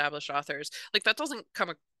super established authors. Like that doesn't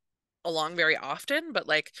come along very often, but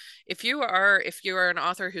like if you are an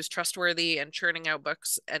author who's trustworthy and churning out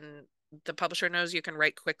books and the publisher knows you can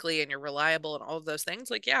write quickly and you're reliable and all of those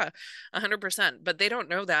things, like yeah, 100%. But they don't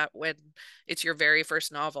know that when it's your very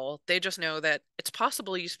first novel. They just know that it's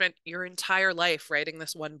possible you spent your entire life writing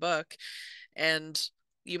this one book and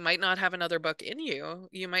you might not have another book in you.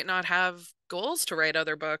 You might not have goals to write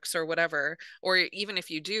other books or whatever. Or even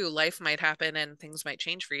if you do, life might happen and things might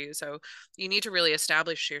change for you. So you need to really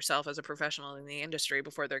establish yourself as a professional in the industry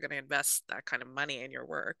before they're going to invest that kind of money in your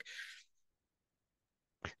work.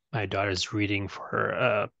 My daughter's reading for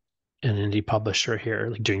an indie publisher here,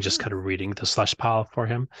 like doing just Mm, kind of reading the slush pile for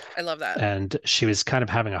him. I love that. And she was kind of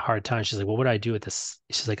having a hard time. She's like, "Well, what do I do with this?"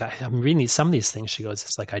 She's like, "I'm reading some of these things." She goes,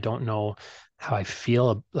 "It's like I don't know how I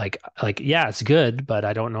feel. Like yeah, it's good, but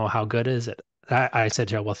I don't know how good is it." I said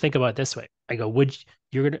to her, "Well, think about it this way." I go,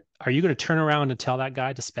 are you gonna turn around and tell that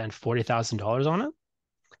guy to spend $40,000 on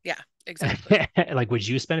Yeah, exactly. it? Like, would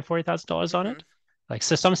you spend $40,000 on Hmm. it? Like,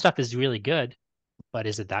 so some stuff is really good, but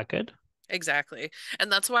is it that good? Exactly.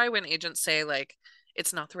 And that's why when agents say like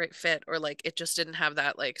it's not the right fit or like it just didn't have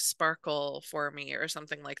that like sparkle for me or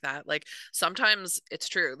something like that, like sometimes it's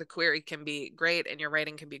true. The query can be great and your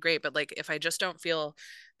writing can be great, but like if I just don't feel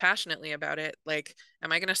passionately about it, like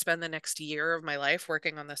am I going to spend the next year of my life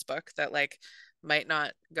working on this book that like might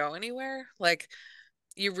not go anywhere? Like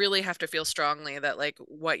you really have to feel strongly that like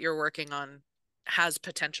what you're working on has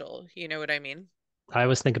potential. You know what I mean? I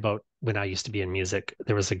always think about when I used to be in music.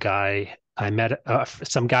 There was a guy I met,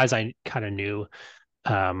 some guys I kind of knew.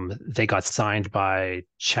 They got signed by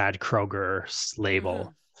Chad Kroger's Hmm.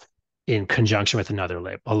 label in conjunction with another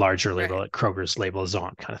label, a larger label Right. that Kroger's label is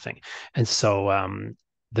on, kind of thing. And so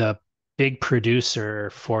the big producer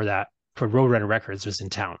for Roadrunner Records was in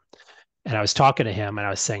town. And I was talking to him and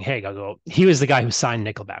I was saying, "Hey, I go, he was the guy who signed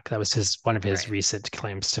Nickelback. That was one of his Right. recent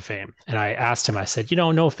claims to fame." And I asked him, I said,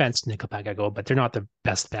 "No offense to Nickelback." I go, "But they're not the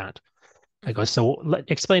best band." I go, Hmm. "So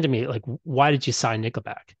explain to me, like, why did you sign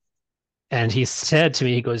Nickelback?" And he said to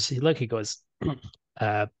me, he goes, "Look," he goes,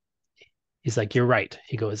 uh, he's like, "You're right."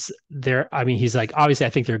 He goes, I mean, he's like, "Obviously,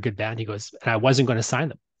 I think they're a good band." He goes, "And I wasn't going to sign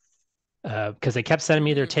them because they kept sending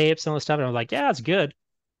me their Hmm. tapes and all this stuff." And I was like, "Yeah, it's good."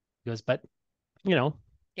 He goes, "But, you know, it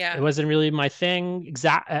Yeah. wasn't really my thing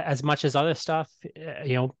as much as other stuff.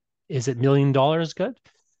 Is it $1 million good?"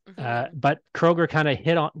 Hmm. But Kroger kind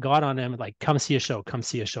of got on him, like, "Come see a show, come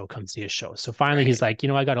see a show, come see a show." So finally, he's Right. like,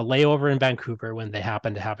 "I got a layover in Vancouver when they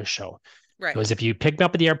happen to have a show." He Right. goes, "If you pick me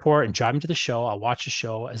up at the airport and drive me to the show, I'll watch the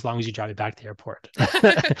show as long as you drive me back to the airport."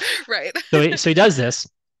 Right. So he does this,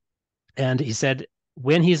 and he said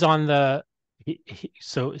when he's on the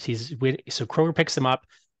so Kroger picks him up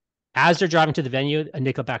as they're driving to the venue. A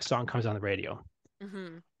Nickelback song comes on the radio.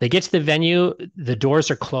 Hmm. They get to the venue, the doors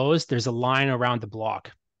are closed. There's a line around the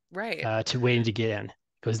block Right. to waiting to get in.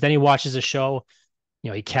 Because then he watches a show.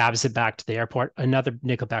 He cabs it back to the airport. Another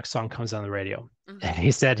Nickelback song comes on the radio, and Hmm.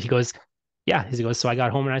 he goes, "Yeah." He goes, "So I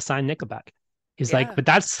got home and I signed Nickelback." He's like, Yeah. "But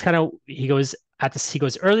that's kind of," he goes, he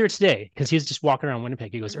goes, "Earlier today," because he was just walking around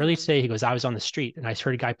Winnipeg. He goes, "Earlier Hmm. today," he goes, "I was on the street and I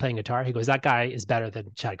heard a guy playing guitar." He goes, "That guy is better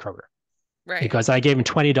than Chad Kroger." He Right. goes, "I gave him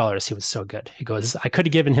 $20. He was so good." He goes, "I could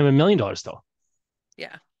have given him $1 million though."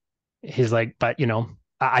 Yeah. He's like, "But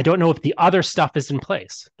I don't know if the other stuff is in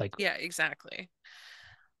place." Like, Yeah, exactly.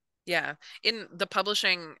 Yeah. In the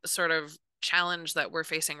publishing sort of challenge that we're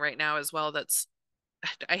facing right now as well,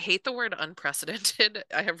 I hate the word unprecedented.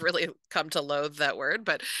 I have really come to loathe that word,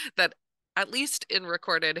 but that at least in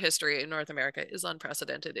recorded history in North America, is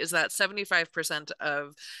unprecedented, is that 75%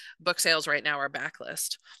 of book sales right now are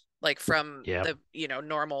backlist, like from Yeah. the,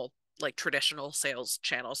 normal, like traditional sales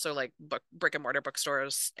channels. So like brick and mortar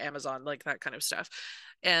bookstores, Amazon, like that kind of stuff.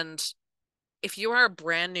 And if you are a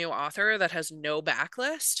brand new author that has no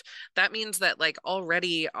backlist, that means that like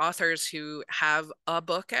already authors who have a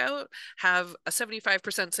book out have a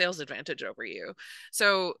 75% sales advantage over you.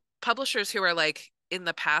 So publishers who are like in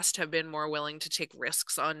the past have been more willing to take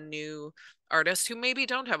risks on new artists who maybe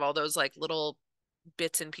don't have all those like little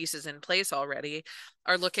bits and pieces in place already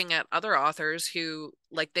are looking at other authors who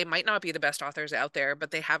like they might not be the best authors out there,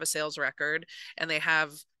 but they have a sales record and they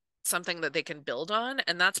have something that they can build on,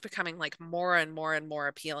 and that's becoming like more and more and more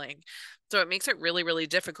appealing. So it makes it really really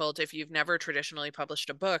difficult if you've never traditionally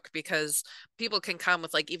published a book, because people can come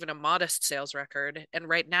with like even a modest sales record, and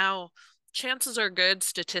right now chances are good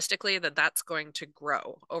statistically that that's going to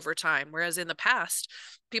grow over time, whereas in the past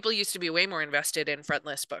people used to be way more invested in front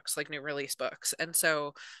list books, like new release books. And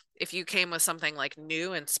so if you came with something like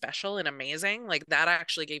new and special and amazing, like that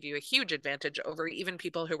actually gave you a huge advantage over even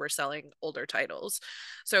people who were selling older titles.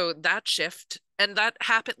 So that shift, and that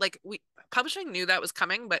happened, like we publishing knew that was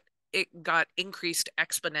coming, but it got increased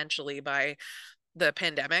exponentially by the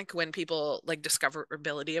pandemic when people like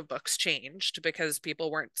discoverability of books changed because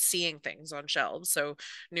people weren't seeing things on shelves. So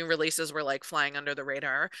new releases were like flying under the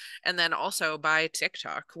radar. And then also by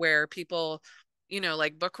TikTok, where people,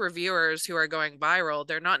 like book reviewers who are going viral,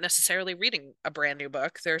 they're not necessarily reading a brand new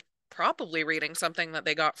book. They're probably reading something that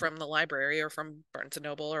they got from the library or from Barnes and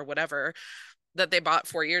Noble or whatever, that they bought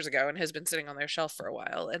 4 years ago and has been sitting on their shelf for a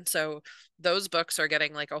while. And so those books are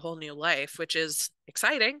getting like a whole new life, which is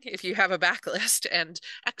exciting if you have a backlist and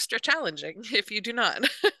extra challenging if you do not.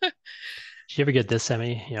 Did you ever get this,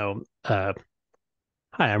 Emmy?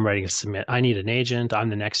 Hi, I'm ready to submit. I need an agent. I'm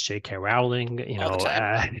the next J.K. Rowling, All the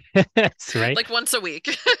time, that's right. like once a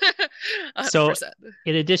week. So 100%.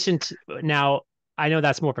 in addition to now, I know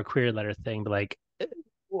that's more of a query letter thing, but like,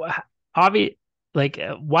 obvious, like,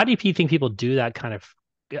 why do you think people do that kind of?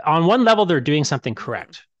 On one level, they're doing something Mm-hmm.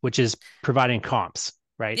 correct, which is providing comps,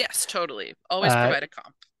 right? Yes, totally. Always Uh, provide a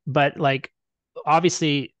comp. but like,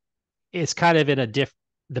 obviously, it's kind of in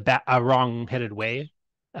a wrong-headed way.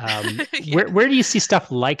 Yeah. Where do you see stuff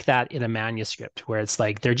like that in a manuscript where it's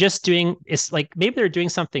like they're just doing it's like maybe they're doing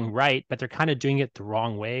something right, but they're kind of doing it the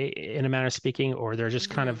wrong way in a manner of speaking, or they're just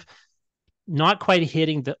kind Mm-hmm. of not quite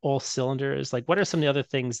hitting the all cylinders. Like, what are some of the other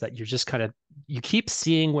things that you're just kind of you keep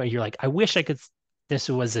seeing where you're like, I wish I could this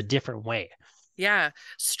was a different way. Yeah,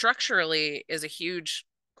 structurally is a huge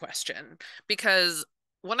question, because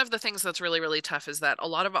one of the things that's really, really tough is that a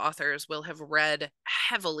lot of authors will have read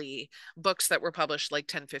heavily books that were published like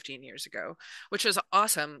 10, 15 years ago, which is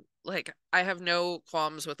awesome. Like, I have no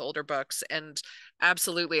qualms with older books, and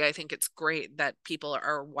absolutely, I think it's great that people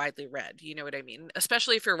are widely read. You know what I mean?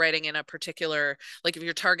 Especially if you're writing in a particular, like if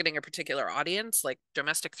you're targeting a particular audience, like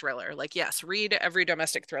domestic thriller, like, yes, read every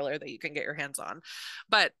domestic thriller that you can get your hands on.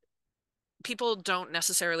 But people don't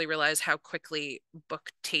necessarily realize how quickly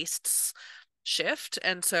book tastes shift.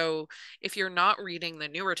 And so if you're not reading the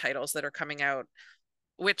newer titles that are coming out,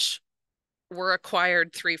 which were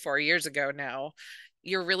acquired 3, 4 years ago now,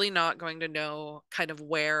 you're really not going to know kind of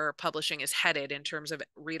where publishing is headed in terms of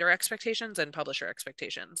reader expectations and publisher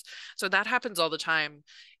expectations. So that happens all the time.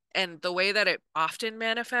 And the way that it often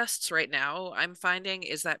manifests right now, I'm finding,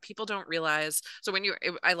 is that people don't realize. So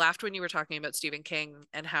I laughed when you were talking about Stephen King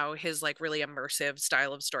and how his like really immersive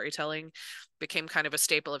style of storytelling became kind of a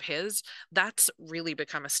staple of his. That's really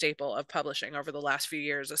become a staple of publishing over the last few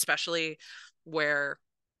years, especially where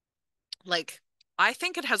like I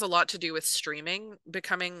think it has a lot to do with streaming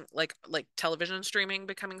becoming like television streaming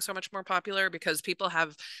becoming so much more popular, because people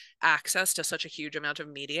have access to such a huge amount of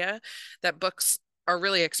media that books are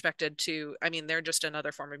really expected to, I mean, they're just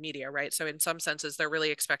another form of media, right? So in some senses they're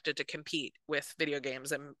really expected to compete with video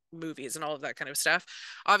games and movies and all of that kind of stuff.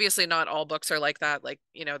 Obviously not all books are like that. Like,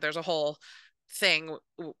 there's a whole thing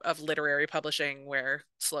of literary publishing where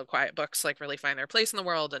slow quiet books like really find their place in the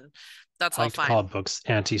world, and that's I all like to call fine. books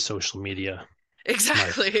anti-social media. It's my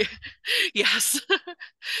Exactly. Yes.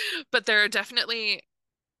 But there are definitely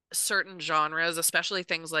certain genres, especially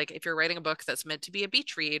things like if you're writing a book that's meant to be a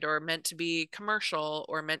beach read or meant to be commercial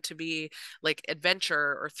or meant to be like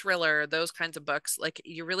adventure or thriller, those kinds of books, like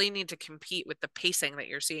you really need to compete with the pacing that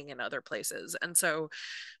you're seeing in other places. And so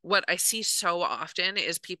what I see so often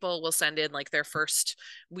is people will send in like their first,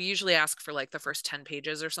 we usually ask for like the first 10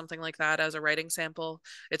 pages or something like that as a writing sample.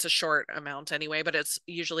 It's a short amount anyway, but it's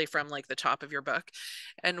usually from like the top of your book.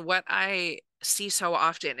 And what I see so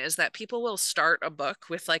often is that people will start a book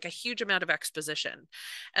with like a huge amount of exposition.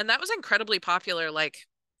 And that was incredibly popular, like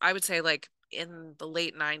I would say like in the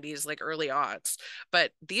late 90s, like early aughts.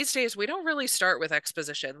 But these days we don't really start with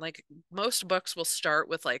exposition. Like most books will start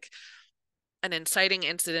with like an inciting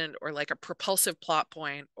incident or like a propulsive plot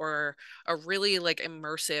point or a really like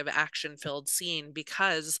immersive action filled scene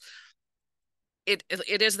because it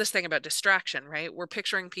is this thing about distraction, right? We're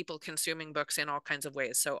picturing people consuming books in all kinds of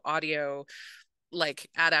ways. So audio, like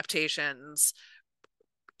adaptations,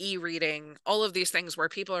 e-reading, all of these things where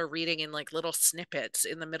people are reading in like little snippets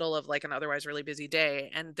in the middle of like an otherwise really busy day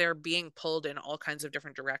and they're being pulled in all kinds of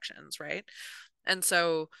different directions, right? And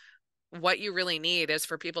so what you really need is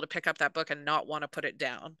for people to pick up that book and not want to put it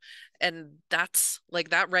down. And that's like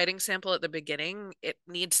that writing sample at the beginning, it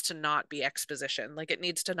needs to not be exposition. Like it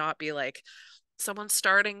needs to not be like someone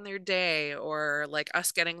starting their day or like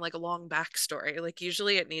us getting like a long backstory. Like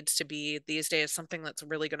usually it needs to be these days something that's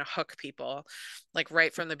really going to hook people like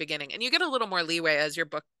right from the beginning. And you get a little more leeway as your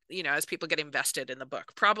book, you know, as people get invested in the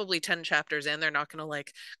book. Probably 10 chapters in, they're not going to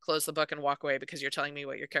like close the book and walk away because you're telling me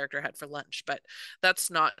what your character had for lunch. But that's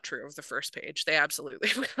not true of the first page. They absolutely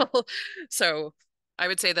will. So I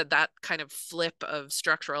would say that that kind of flip of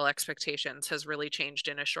structural expectations has really changed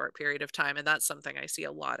in a short period of time. And that's something I see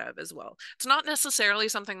a lot of as well. It's not necessarily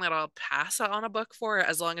something that I'll pass on a book for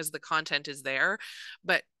as long as the content is there,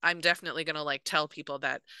 but I'm definitely going to like tell people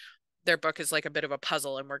that their book is like a bit of a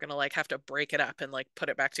puzzle and we're going to like have to break it up and like put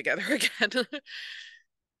it back together again.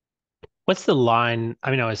 What's the line? I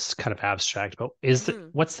mean, I know it's kind of abstract, but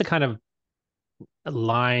Mhm. what's the kind of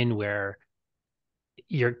line where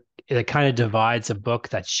you're it kind of divides a book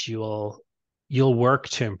that you'll work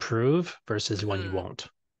to improve versus one you Mhm. won't?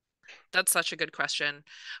 That's such a good question.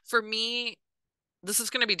 For me, this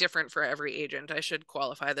is going to be different for every agent. I should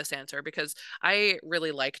qualify this answer because I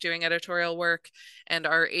really like doing editorial work and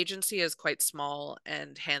our agency is quite small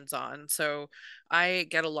and hands-on. So I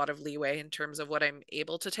get a lot of leeway in terms of what I'm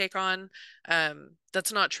able to take on.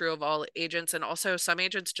 That's not true of all agents. And also some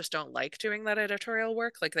agents just don't like doing that editorial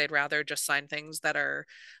work. Like they'd rather just sign things that are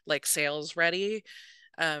like sales ready.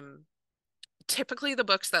 Um, Typically the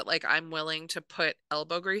books that like I'm willing to put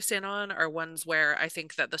elbow grease in on are ones where I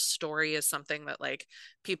think that the story is something that like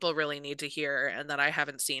people really need to hear and that I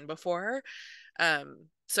haven't seen before.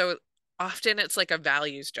 So often it's like a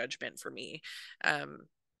values judgment for me. Um,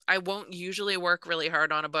 I won't usually work really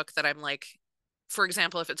hard on a book that I'm like, for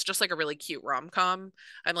example, if it's just like a really cute rom-com,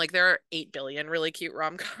 I'm like, there are 8 billion really cute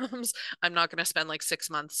rom-coms. I'm not going to spend like 6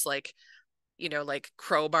 months like like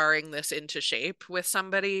crowbarring this into shape with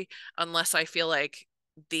somebody unless I feel like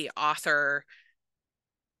the author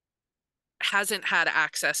hasn't had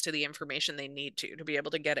access to the information they need to be able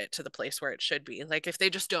to get it to the place where it should be. Like if they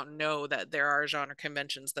just don't know that there are genre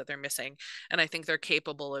conventions that they're missing and I think they're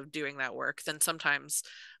capable of doing that work, then sometimes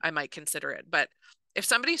I might consider it. But if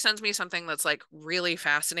somebody sends me something that's like really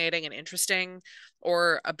fascinating and interesting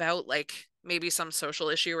or about like maybe some social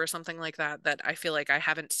issue or something like that that I feel like I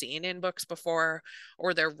haven't seen in books before,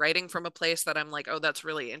 or they're writing from a place that I'm like, oh, that's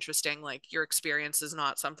really interesting. Like your experience is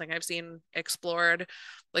not something I've seen explored.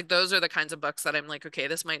 Like those are the kinds of books that I'm like, okay,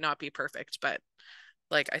 this might not be perfect, but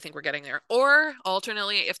like I think we're getting there. Or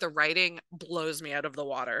alternately, if the writing blows me out of the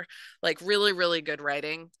water, like really, really good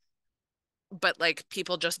writing, but like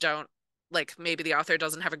people just don't like maybe the author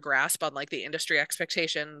doesn't have a grasp on like the industry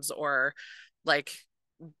expectations or like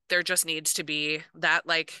there just needs to be that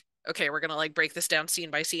like okay, we're gonna like break this down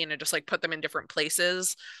scene by scene and just like put them in different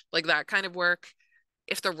places, like that kind of work.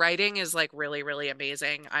 If the writing is like really, really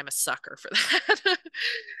amazing, I'm a sucker for that.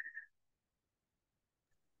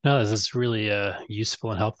 No, this is really useful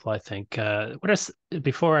and helpful, I think.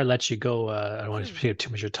 Before I let you go, I don't want to Mhm. take too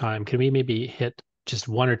much of your time. Can we maybe hit just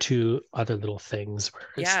one or two other little things where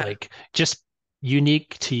it's Yeah. like just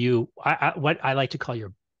unique to you? What I like to call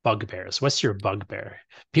your bugbears. What's your bugbear?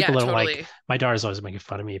 Yeah, People don't like, totally. my daughter's always making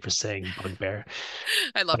fun of me for saying bugbear,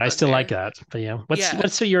 I but love I still like Bugbear. that. But Yeah.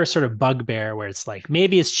 what's your sort of bugbear where it's like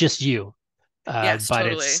maybe it's just you, Yes, but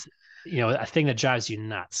totally. it's a thing that drives you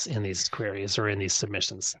nuts in these queries or in these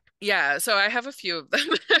submissions. Yeah, so I have a few of them.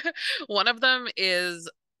 One of them is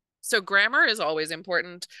so grammar is always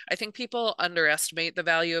important. I think people underestimate the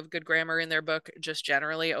value of good grammar in their book just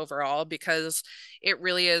generally overall because it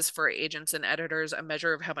really is for agents and editors a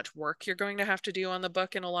measure of how much work you're going to have to do on the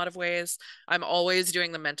book in a lot of ways. I'm always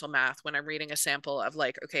doing the mental math when I'm reading a sample of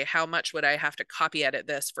like, okay, how much would I have to copy edit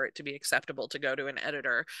this for it to be acceptable to go to an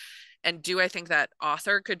editor? And do I think that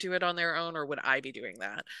author could do it on their own, or would I be doing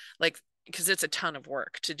that? Like, because it's a ton of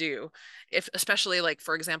work to do. If, especially like,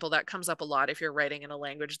 for example, that comes up a lot if you're writing in a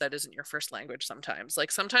language that isn't your first language sometimes.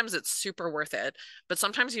 Like sometimes it's super worth it, but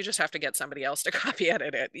sometimes you just have to get somebody else to copy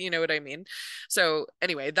edit it. You know what I mean? So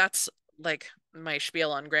anyway, that's like my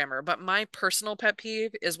spiel on grammar. But my personal pet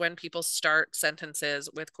peeve is when people start sentences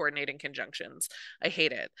with coordinating conjunctions. I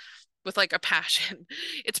hate it with like a passion.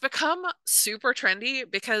 It's become super trendy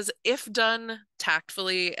because if done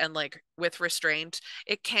tactfully and like with restraint,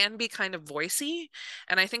 it can be kind of voicey.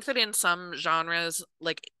 And I think that in some genres,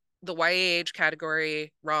 like the YA age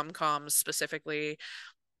category, rom-coms specifically,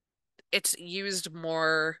 it's used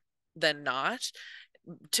more than not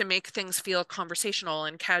to make things feel conversational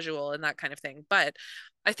and casual and that kind of thing. But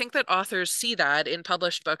I think that authors see that in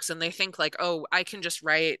published books and they think like, oh, I can just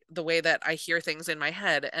write the way that I hear things in my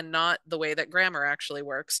head and not the way that grammar actually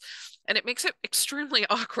works. And it makes it extremely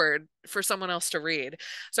awkward for someone else to read.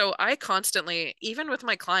 So I constantly, even with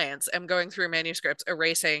my clients, am going through manuscripts,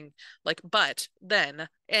 erasing like but, then,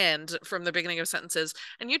 and from the beginning of sentences.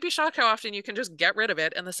 And you'd be shocked how often you can just get rid of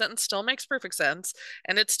it and the sentence still makes perfect sense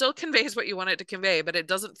and it still conveys what you want it to convey, but it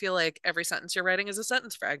doesn't feel like every sentence you're writing is a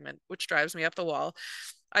sentence fragment, which drives me up the wall.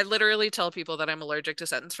 I literally tell people that I'm allergic to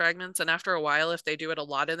sentence fragments. And after a while, if they do it a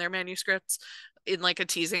lot in their manuscripts, in like a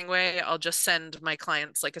teasing way, I'll just send my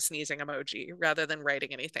clients like a sneezing emoji rather than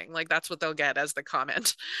writing anything. Like that's what they'll get as the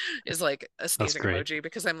comment is like a That's sneezing great. emoji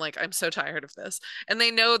because I'm like, I'm so tired of this. And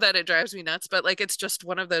they know that it drives me nuts, but like it's just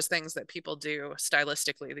one of those things that people do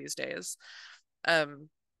stylistically these days. Um,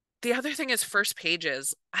 the other thing is first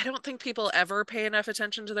pages. I don't think people ever pay enough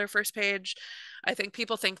attention to their first page. I think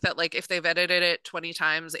people think that like if they've edited it 20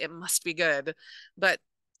 times, it must be good. But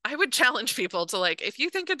I would challenge people to like, if you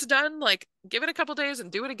think it's done, like give it a couple days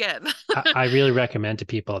and do it again. I really recommend to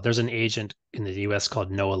people. There's an agent in the US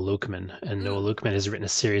called Noah Lukeman, and Noah Mm, Lukeman has written a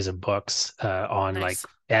series of books on like nice.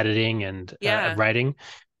 editing and Yeah. writing.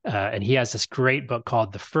 And he has this great book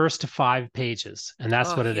called The First 5 Pages. And that's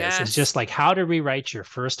Oh, what it is. It's yes. just like how to rewrite your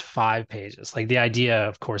first 5 pages. Like the idea,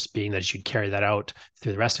 of course, being that you'd carry that out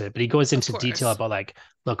through the rest of it. But he goes Of into detail course. about like,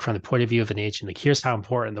 look, from the point of view of an agent, like here's how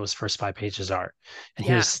important those first 5 pages are. And Yeah.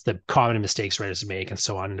 here's the common mistakes writers make and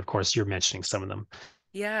so on. And of course, you're mentioning some of them.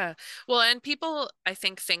 Yeah. Well, and people I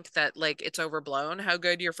think that like it's overblown how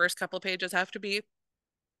good your first couple pages have to be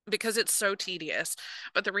because it's so tedious.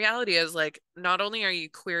 But the reality is like not only are you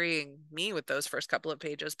querying me with those first couple of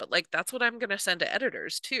pages, but like that's what I'm going to send to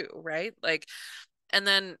editors too, right? Like and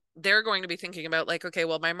then they're going to be thinking about like okay,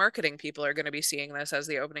 well my marketing people are going to be seeing this as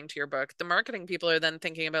the opening to your book. The marketing people are then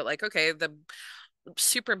thinking about like okay, the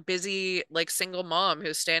super busy like single mom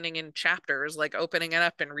who's standing in chapters like opening it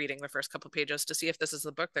up and reading the first couple pages to see if this is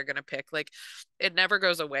the book they're going to pick, like it never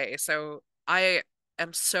goes away. So I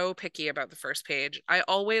am so picky about the first page. I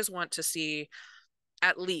always want to see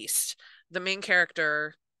at least the main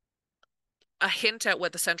character, a hint at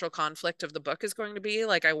what the central conflict of the book is going to be.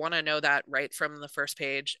 Like I want to know that right from the first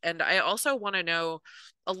page. And I also want to know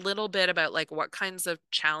a little bit about like what kinds of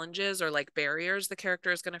challenges or like barriers the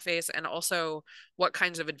character is going to face and also what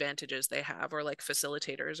kinds of advantages they have or like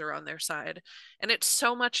facilitators are on their side. And it's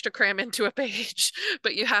so much to cram into a page,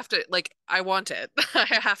 but you have to like I want it. I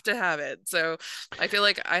have to have it. So I feel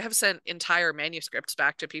like I have sent entire manuscripts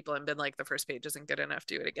back to people and been like the first page isn't good enough,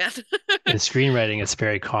 do it again. In screenwriting, it's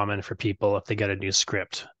very common for people if they get a new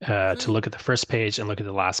script to Mm-hmm. look at the first page and look at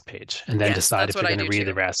the last page and then Yes, decide that's if what they're I going to do read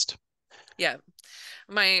the too. rest. Yeah.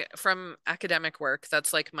 My from academic work,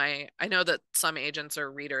 that's like my I know that some agents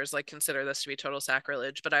or readers like consider this to be total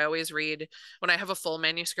sacrilege, but I always read when I have a full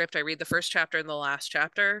manuscript, I read the first chapter and the last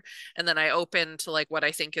chapter, and then I open to like what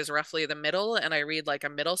I think is roughly the middle and I read like a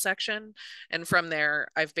middle section, and from there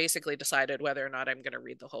I've basically decided whether or not I'm going to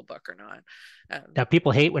read the whole book or not. Now,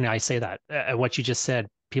 people hate when I say that. What you just said,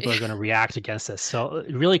 people Yeah. are going to react against this. So,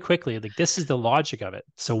 really quickly, like this is the logic of it.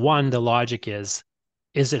 So, one, Mhm. the logic is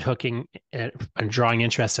it hooking and drawing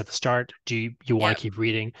interest at the start? Do you want Yeah. to keep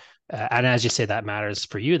reading? And as you say, that matters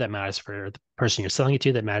for you, that matters for the person you're selling it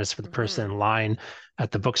to, that matters for the person Mhm. in line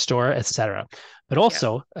at the bookstore, etc. But Yeah.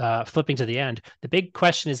 also, flipping to the end, the big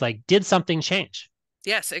question is like, did something change?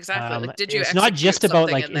 Yes, exactly. Like did you It's not just execute about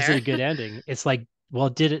something like, in is it there? a good ending? It's like, well,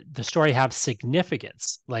 did the story have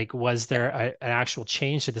significance? Like, was Yeah. there an actual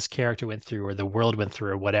change that this character went through, or the world went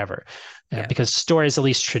through, or whatever? Yeah. Because stories, at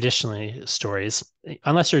least traditionally, stories,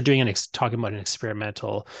 unless you're doing talking about an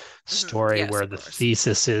experimental story Yes, where of the course.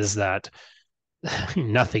 thesis is that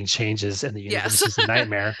nothing changes and the Yes. universe is a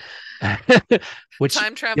nightmare, which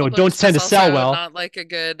Time travel don't books tend just to sell also well. not like a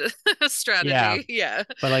good Yeah, strategy. Yeah.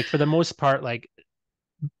 but like for the most part, like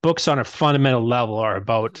books on a fundamental level are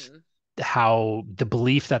about Hmm. how the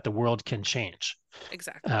belief that the world can change.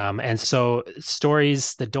 Exactly. And so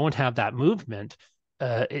stories that don't have that movement,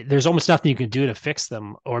 there's almost nothing you can do to fix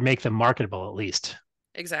them or make them marketable, at least.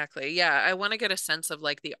 Exactly. Yeah, I want to get a sense of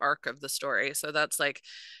like the arc of the story. So that's like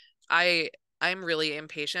I I'm really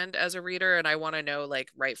impatient as a reader and I want to know like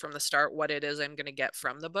right from the start what it is I'm going to get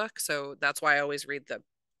from the book. So that's why I always read the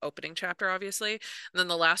opening chapter obviously. And then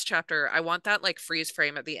the last chapter, I want that like freeze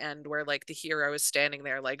frame at the end where like the hero is standing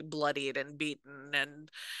there like bloodied and beaten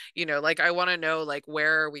and like I want to know like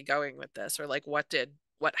where are we going with this or like what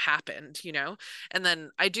happened. And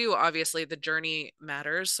then I do obviously the journey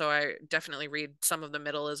matters, so I definitely read some of the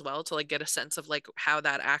middle as well to like get a sense of like how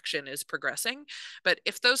that action is progressing. But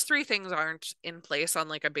if those three things aren't in place on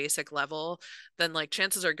like a basic level, then like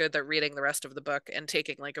chances are good that reading the rest of the book and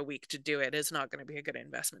taking like a week to do it is not going to be a good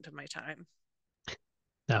investment of my time.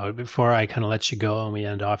 Now, before I kind of let you go and we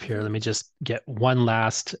end off here, let me just get one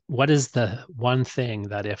last. What is the one thing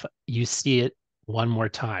that if you see it one more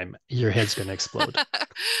time, your head's going to explode?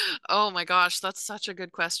 Oh my gosh, that's such a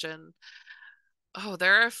good question. Oh,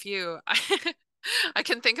 there are a few. I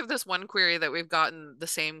can think of this one query that we've gotten the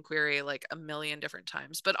same query like a million different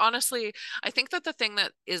times. But honestly, I think that the thing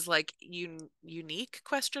that is like unique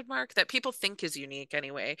question mark that people think is unique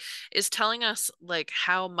anyway is telling us like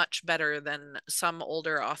how much better than some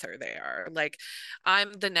older author they are. Like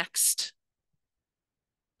I'm the next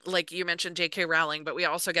like you mentioned J.K. Rowling, but we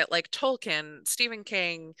also get like Tolkien, Stephen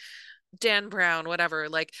King, Dan Brown, whatever.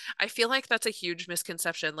 Like, I feel like that's a huge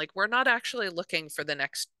misconception. Like, we're not actually looking for the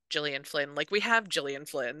next Gillian Flynn. Like, we have Gillian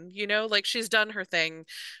Flynn, like she's done her thing.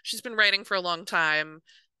 She's been writing for a long time.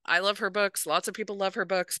 I love her books. Lots of people love her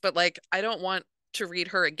books, but like, I don't want to read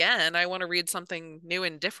her again. I want to read something new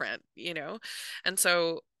and different. And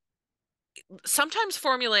so sometimes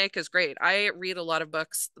formulaic is great. I read a lot of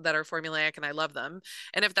books that are formulaic and I love them.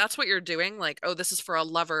 And if that's what you're doing, like, oh, this is for a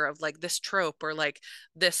lover of like this trope or like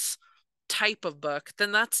this type of book,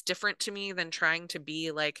 then that's different to me than trying to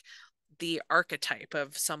be like the archetype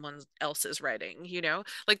of someone else's writing.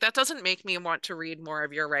 Like that doesn't make me want to read more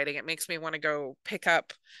of your writing. It makes me want to go pick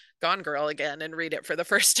up Gone Girl again and read it for the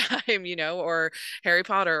first time, or Harry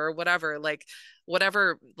Potter or whatever. Like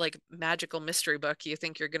whatever like magical mystery book you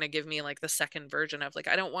think you're going to give me like the second version of, like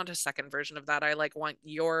I don't want a second version of that. I like want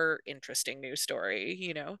your interesting new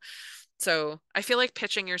story. So I feel like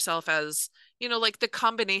pitching yourself as, like the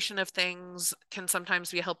combination of things can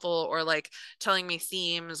sometimes be helpful, or like telling me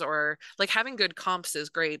themes, or like having good comps is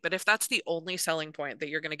great. But if that's the only selling point that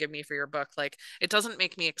you're going to give me for your book, like it doesn't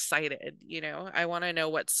make me excited. I want to know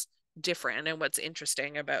what's different and what's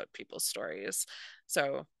interesting about people's stories.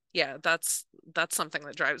 So yeah, that's something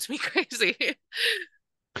that drives me crazy.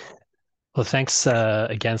 Well, thanks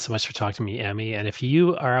again so much for talking to me, Emmy. And if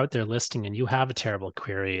you are out there listening and you have a terrible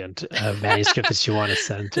query and a manuscript that you want to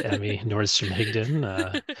send to Emmy Nordstrom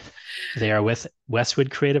Higdon, they are with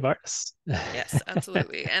Westwood Creative Artists. Yes,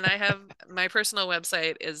 absolutely. And I have my personal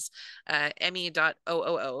website is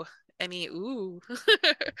emmy.oo. Emmy, ooh.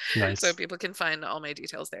 So Nice. people can find all my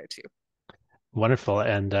details there too. Wonderful.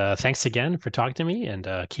 And thanks again for talking to me and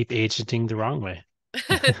keep agenting the wrong way.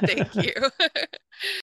 Thank you.